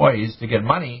their employees to get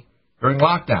money during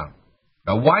lockdown.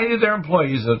 Now, why did their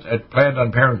employees at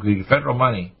Planned Parenthood get federal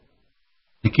money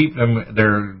to keep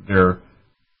their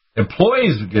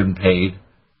employees getting paid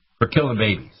for killing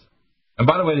babies? And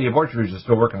by the way, the abortories are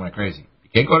still working like crazy. You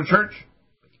can't go to church,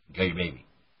 but you can kill your baby.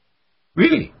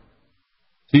 Really?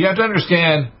 So you have to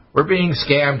understand, we're being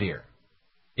scammed here,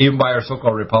 even by our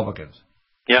so-called Republicans.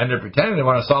 Yeah. And they're pretending they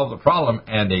want to solve the problem,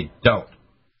 and they don't.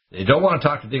 They don't want to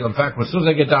talk to Deagle. In fact, as soon as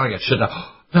I get down, I get shut down.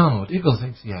 No, Deagle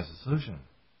thinks he has a solution.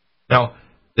 Now,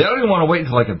 they don't even want to wait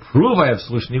until I can prove I have a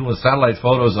solution, even with satellite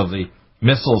photos of the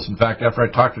missiles. In fact, after I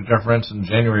talked to Jeff Renson in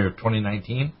January of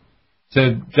 2019,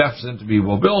 Jeff said to me,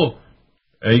 well, Bill,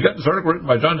 you got this article written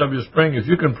by John W. Spring. If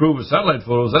you can prove with satellite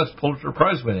photos, that's Pulitzer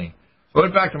Prize winning. So I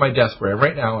went back to my desk where I am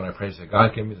right now, and I prayed, said,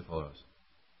 God, give me the photos.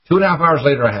 2.5 hours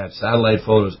later, I had satellite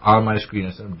photos on my screen.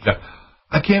 I said, Jeff,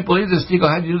 I can't believe this, Deagle.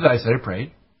 How'd you do that? I said, I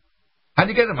prayed. How'd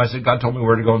you get them? I said, God told me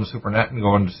where to go in the SuperNet and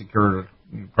go into secure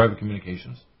private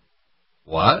communications.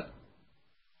 What?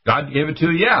 God gave it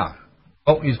to you? Yeah.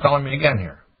 Oh, he's calling me again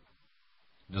here.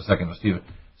 Just a second, Stephen.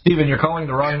 Stephen, you're calling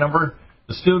the wrong number.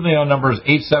 The studio number is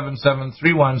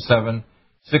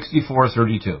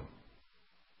 877-317-6432.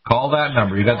 Call that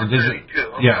number. You got the digit?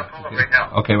 Yeah.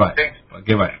 Okay, bye.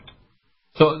 Okay, bye.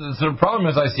 So the problem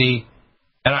is I see,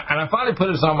 and I finally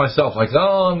put this on myself, like,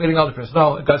 oh, I'm getting all depressed.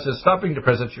 No, God says, stop being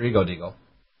depressed. That's your ego, Deagle.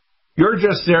 You're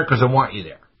just there because I want you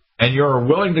there. And you're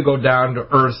willing to go down to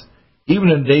earth, even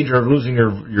in danger of losing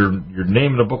your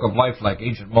name in the book of life like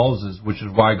ancient Moses, which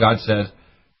is why God says,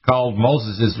 called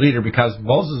Moses his leader, because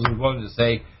Moses was willing to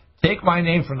say, take my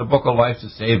name from the book of life to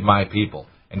save my people.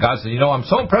 And God said, you know, I'm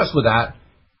so impressed with that,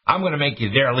 I'm going to make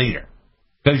you their leader.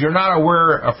 Because you're not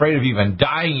afraid of even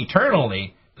dying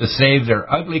eternally to save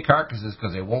their ugly carcasses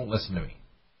because they won't listen to me.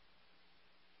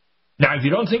 Now, if you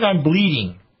don't think I'm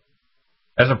bleeding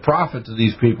as a prophet to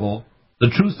these people, the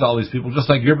truth to all these people, just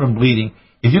like you've been bleeding,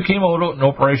 if you came out with an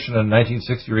operation in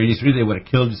 1960 or 83, they would have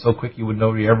killed you so quick you wouldn't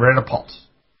know you ever had a pulse.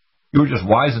 You were just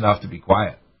wise enough to be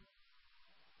quiet.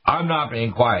 I'm not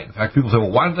being quiet. In fact, people say,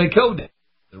 well, why don't they kill you?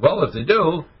 Well, if they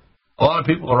do, a lot of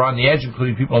people are on the edge,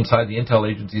 including people inside the intel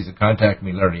agencies that contact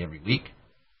me literally every week,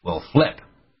 will flip.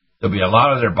 There'll be a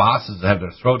lot of their bosses that have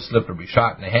their throat slit or be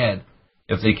shot in the head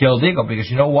if they kill Deagle, because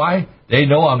you know why? They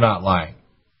know I'm not lying.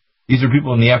 These are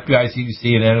people in the FBI,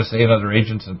 CDC, and NSA and other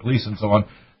agents and police and so on.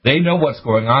 They know what's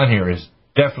going on here is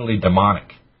definitely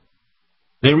demonic.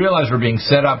 They realize we're being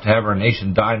set up to have our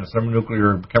nation die in a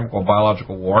thermonuclear, chemical,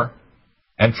 biological war.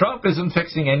 And Trump isn't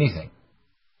fixing anything.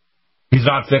 He's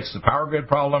not fixed the power grid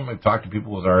problem. We've talked to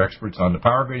people with our experts on the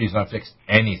power grid. He's not fixed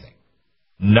anything.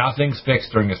 Nothing's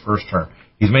fixed during his first term.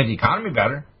 He's made the economy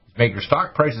better. He's made your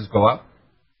stock prices go up.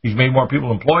 He's made more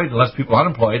people employed and less people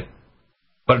unemployed.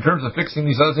 But in terms of fixing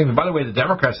these other things, and by the way, the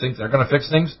Democrats think they're going to fix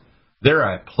things. They're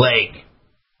a plague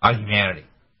on humanity.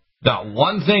 Not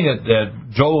one thing that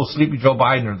Sleepy Joe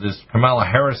Biden or this Kamala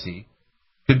Harris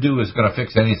could do is going to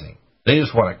fix anything. They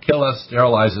just want to kill us,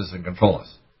 sterilize us, and control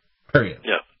us. Period.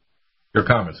 Yeah. Your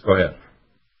comments. Go ahead.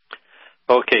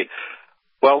 Okay.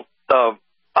 Well,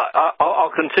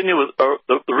 I'll continue with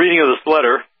the reading of this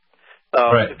letter.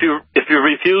 Right. If you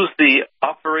refuse the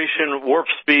Operation Warp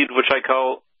Speed, which I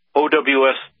call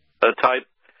OWS type,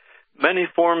 many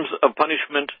forms of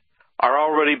punishment are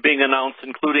already being announced,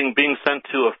 including being sent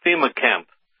to a FEMA camp.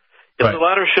 If the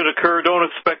latter should occur, don't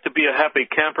expect to be a happy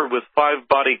camper with 5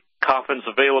 body coffins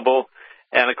available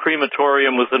and a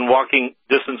crematorium within walking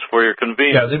distance for your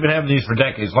convenience. Yeah, they've been having these for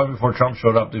decades. Long before Trump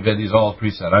showed up, they've had these all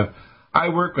preset. I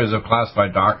work as a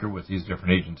classified doctor with these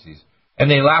different agencies, and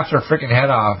they laughed their freaking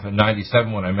head off in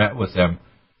 '97 when I met with them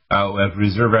as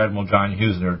Reserve Admiral John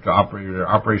Hughes, and they're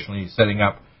operationally setting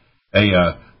up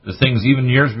the things even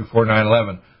years before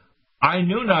 9/11. I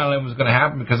knew 9/11 was going to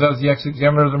happen because I was the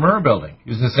ex-examiner of the Murrah building,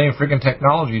 using the same freaking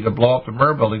technology to blow up the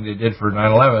Murrah building they did for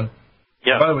 9/11.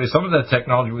 Yeah. By the way, some of that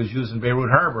technology was used in Beirut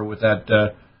Harbor with that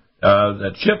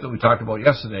ship that we talked about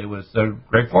yesterday with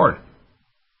Greg Ford.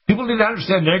 People need to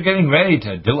understand they're getting ready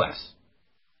to do us.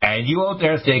 And you out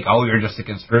there think, oh, you're just a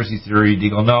conspiracy theory,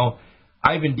 Deagle. No,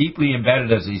 I've been deeply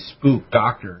embedded as a spook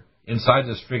doctor inside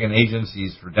this friggin'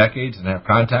 agencies for decades and have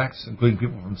contacts, including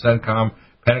people from CENTCOM,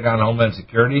 Pentagon, Homeland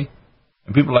Security,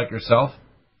 and people like yourself.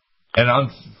 And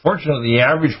unfortunately, the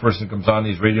average person comes on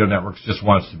these radio networks just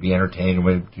wants to be entertained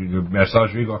and to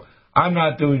massage your ego. I'm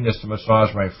not doing this to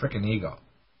massage my frickin' ego.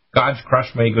 God's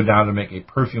crushed my ego down to make a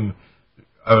perfume,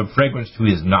 a fragrance to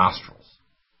his nostrils.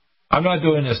 I'm not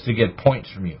doing this to get points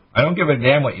from you. I don't give a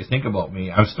damn what you think about me.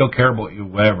 I still care about you,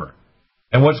 whatever.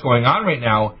 And what's going on right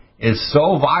now is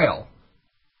so vile.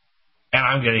 And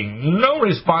I'm getting no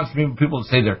response from people that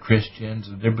say they're Christians,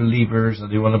 or they're believers, or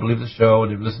they want to believe the show,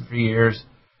 they've listened for years.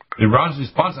 The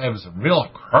response I have is some real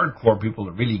hardcore people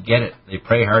that really get it. They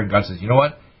pray hard. God says, you know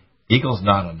what? Eagle's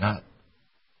not a nut.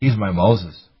 He's my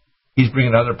Moses. He's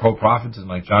bringing other pro-prophets in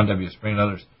like John W. Spring and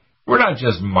others. We're not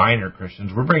just minor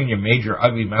Christians. We're bringing you major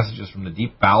ugly messages from the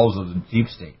deep bowels of the deep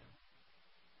state.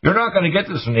 You're not going to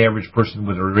get this from the average person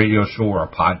with a radio show or a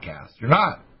podcast. You're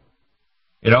not.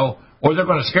 You know, or they're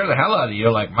going to scare the hell out of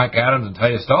you like Mike Adams and tell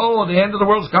you, oh, the end of the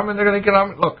world's coming. They're going to get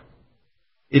on. Look,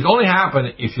 it only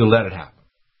happened if you let it happen.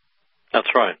 That's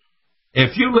right.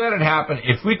 If you let it happen,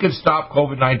 if we could stop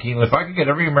COVID-19, if I could get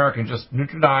every American just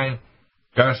Nutridyne,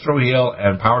 GastroHeal,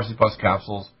 and Power C Plus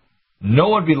capsules, no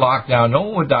one would be locked down, no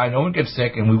one would die, no one would get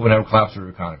sick, and we wouldn't have a collapse of our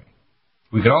economy.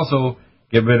 We could also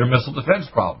get rid of missile defense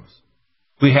problems.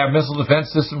 We have missile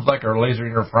defense systems like our laser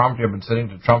interferometry have been sitting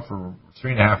to Trump for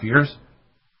 3.5 years.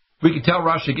 We could tell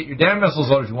Russia, get your damn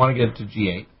missiles out if you want to get it to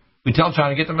G8. We tell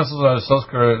China, get the missiles out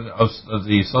of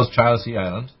the South China Sea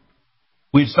Islands.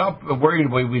 We'd stop worried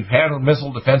about, we've handled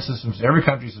missile defense systems in every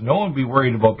country, so no one would be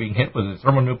worried about being hit with a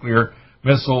thermonuclear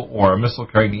missile or a missile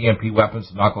carrying EMP weapons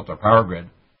to knock out their power grid.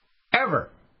 Ever.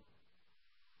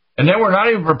 And then we're not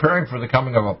even preparing for the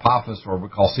coming of Apophis, or what we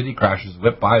call city crashes,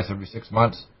 whip by us every 6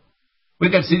 months. We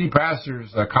got city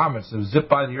crashers comments that zip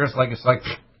by the Earth like it's like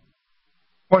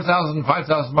 4,000,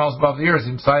 5,000 miles above the Earth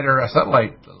inside our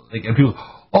satellite. And people,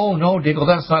 oh no, Deagle,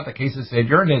 that's not the case. I said,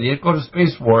 you're an idiot. Go to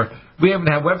Space War. We even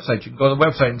have websites. You can go to the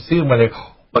website and see them where they,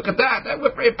 look at that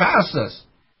whipped right past us.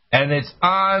 And it's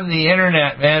on the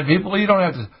internet, man. People, you don't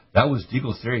have to, that was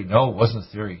Deagle's theory. No, it wasn't a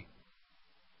theory.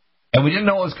 And we didn't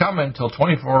know it was coming until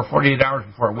 24 or 48 hours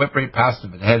before it whipped right past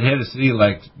them. If it had hit a city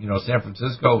like, San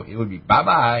Francisco, it would be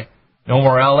bye-bye. No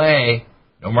more L.A.,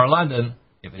 no more London.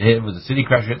 If it hit with a city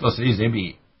crash, hit those cities, they'd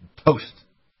be toast.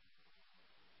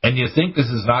 And you think this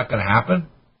is not going to happen?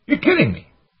 You're kidding me,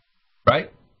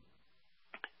 right?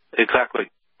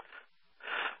 Exactly.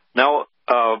 Now,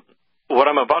 what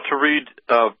I'm about to read,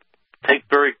 take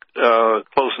very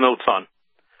close notes on.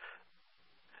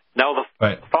 Now,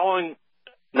 follow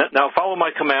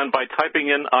my command by typing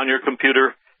in on your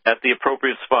computer at the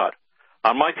appropriate spot.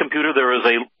 On my computer, there is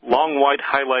a long white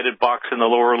highlighted box in the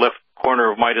lower left corner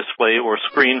of my display or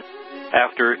screen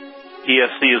after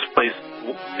ESC is pressed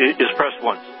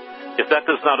once. If that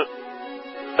does not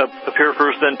appear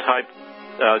first, then type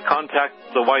contact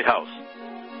the White House.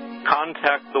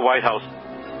 Contact the White House,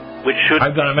 which should...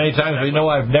 I've done it many times.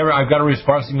 I've got a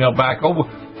response email back. Oh,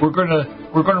 we're going to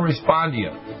respond to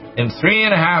you. In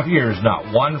 3.5 years,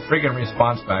 not one friggin'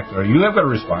 response back there. You have got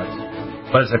a response.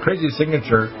 But it's a crazy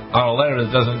signature on a letter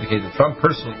that doesn't indicate that Trump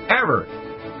personally ever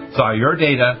saw your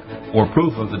data or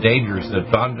proof of the dangers that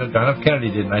John F.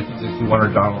 Kennedy did in 1961 or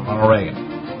Ronald Reagan.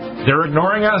 They're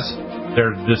ignoring us.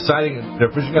 They're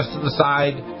pushing us to the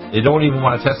side. They don't even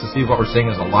want to test to see if what we're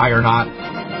saying is a lie or not.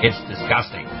 It's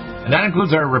disgusting. And that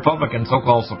includes our Republican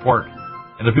so-called support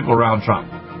and the people around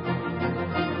Trump.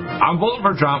 I'm voting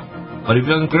for Trump, but if he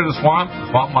doesn't clear the swamp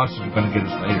monsters are going to get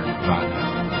us later.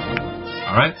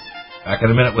 All right? Back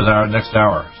in a minute with our next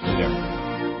hour. Stay there.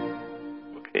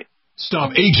 Okay.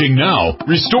 Stop aging now.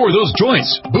 Restore those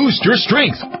joints. Boost your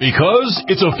strength. Because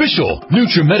it's official.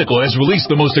 NutriMedical has released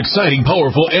the most exciting,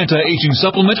 powerful anti-aging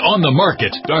supplement on the market.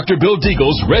 Dr. Bill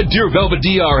Deagle's Red Deer Velvet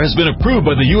DR has been approved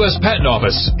by the U.S. Patent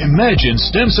Office. Imagine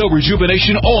stem cell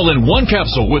rejuvenation all in one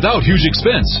capsule without huge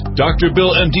expense. Dr.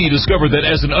 Bill MD discovered that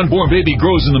as an unborn baby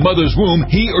grows in the mother's womb,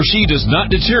 he or she does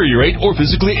not deteriorate or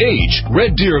physically age.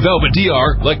 Red Deer Velvet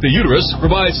DR, like the uterus,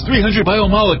 provides 300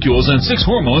 biomolecules and 6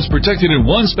 hormones protected in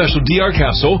one special DR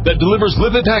capsule that delivers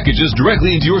lipid packages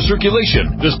directly into your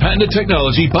circulation. This patented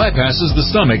technology bypasses the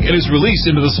stomach and is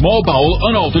released into the small bowel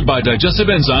unaltered by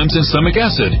digestive enzymes and stomach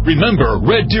acid. Remember,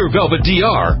 Red Deer Velvet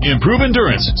DR. Improve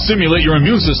endurance, stimulate your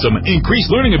immune system,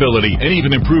 increase learning ability, and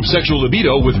even improve sexual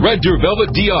libido with Red Deer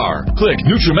Velvet DR. Click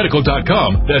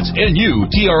NutriMedical.com, that's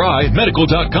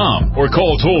NutriMedical.com, or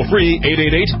call toll-free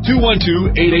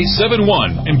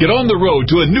 888-212-8871 and get on the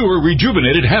road to a newer,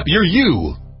 rejuvenated, happier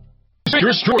you.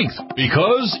 Your strength,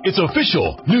 because it's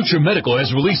official. NutriMedical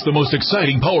has released the most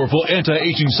exciting, powerful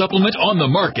anti-aging supplement on the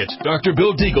market. Dr.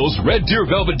 Bill Deagle's Red Deer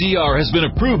Velvet DR has been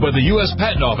approved by the U.S.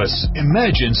 Patent Office.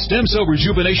 Imagine stem cell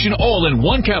rejuvenation all in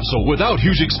one capsule without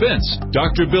huge expense.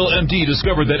 Dr. Bill MD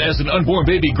discovered that as an unborn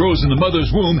baby grows in the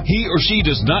mother's womb, he or she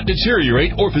does not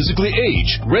deteriorate or physically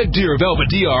age. Red Deer Velvet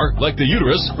DR, like the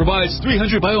uterus, provides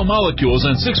 300 biomolecules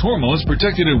and 6 hormones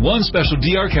protected in one special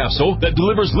DR capsule that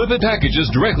delivers lipid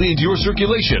packages directly into your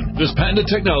circulation. This patented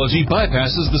technology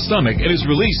bypasses the stomach and is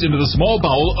released into the small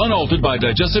bowel unaltered by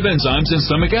digestive enzymes and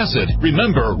stomach acid.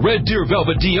 Remember, Red Deer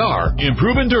Velvet DR.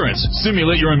 Improve endurance,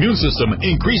 stimulate your immune system,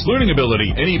 increase learning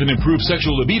ability, and even improve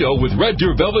sexual libido with Red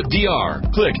Deer Velvet DR.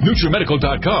 Click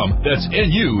NutriMedical.com, that's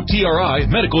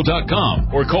NutriMedical.com,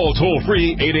 or call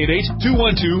toll-free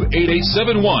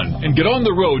 888-212-8871 and get on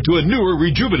the road to a newer,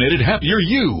 rejuvenated, happier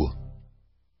you.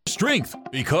 Strength,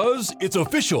 because it's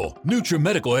official.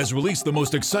 NutriMedical has released the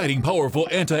most exciting, powerful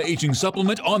anti-aging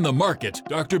supplement on the market.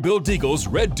 Dr. Bill Deagle's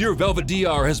Red Deer Velvet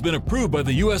DR has been approved by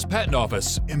the U.S. Patent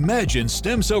Office. Imagine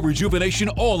stem cell rejuvenation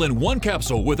all in one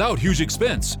capsule without huge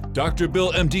expense. Dr.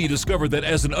 Bill MD discovered that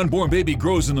as an unborn baby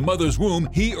grows in the mother's womb,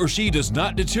 he or she does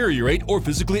not deteriorate or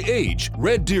physically age.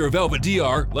 Red Deer Velvet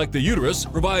DR, like the uterus,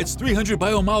 provides 300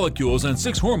 biomolecules and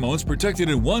 6 hormones protected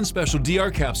in one special DR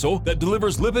capsule that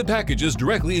delivers lipid packages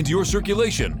directly directly into your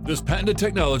circulation. This patented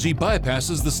technology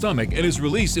bypasses the stomach and is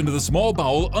released into the small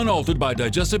bowel unaltered by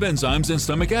digestive enzymes and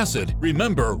stomach acid.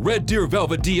 Remember Red Deer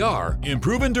Velvet DR.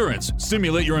 Improve endurance,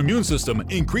 stimulate your immune system,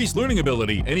 increase learning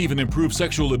ability, and even improve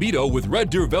sexual libido with Red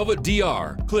Deer Velvet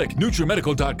DR. Click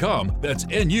NutriMedical.com, that's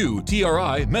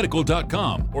NUTRI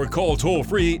medical.com, or call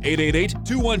toll-free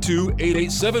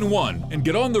 888-212-8871 and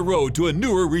get on the road to a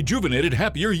newer, rejuvenated,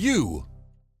 happier you.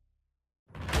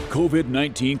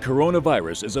 COVID-19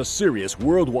 coronavirus is a serious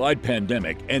worldwide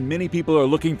pandemic, and many people are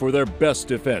looking for their best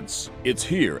defense. It's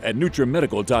here at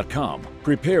NutriMedical.com.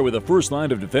 Prepare with a first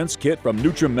line of defense kit from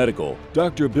NutriMedical.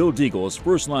 Dr. Bill Deagle's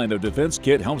first line of defense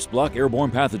kit helps block airborne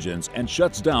pathogens and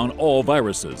shuts down all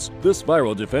viruses. This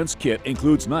viral defense kit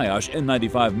includes NIOSH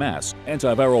N95 mask,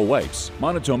 antiviral wipes,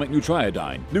 monatomic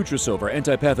nutriodine, NutriSilver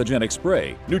antipathogenic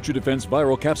spray, NutriDefense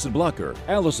viral capsid blocker,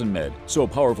 AllicinMed, so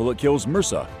powerful it kills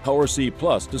MRSA, Power C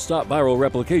Plus to stop viral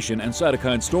replication and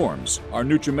cytokine storms. Our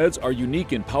NutriMeds are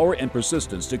unique in power and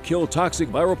persistence to kill toxic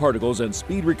viral particles and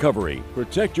speed recovery.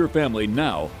 Protect your family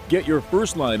now. Get your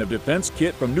first line of defense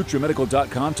kit from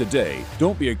NutriMedical.com today.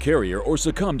 Don't be a carrier or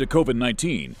succumb to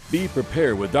COVID-19. Be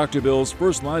prepared with Dr. Bill's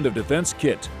first line of defense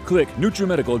kit. Click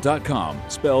NutriMedical.com,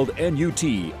 spelled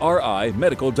N-U-T-R-I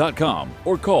medical.com,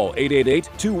 or call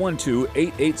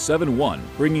 888-212-8871,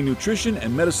 bringing nutrition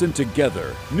and medicine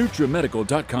together.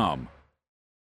 NutriMedical.com.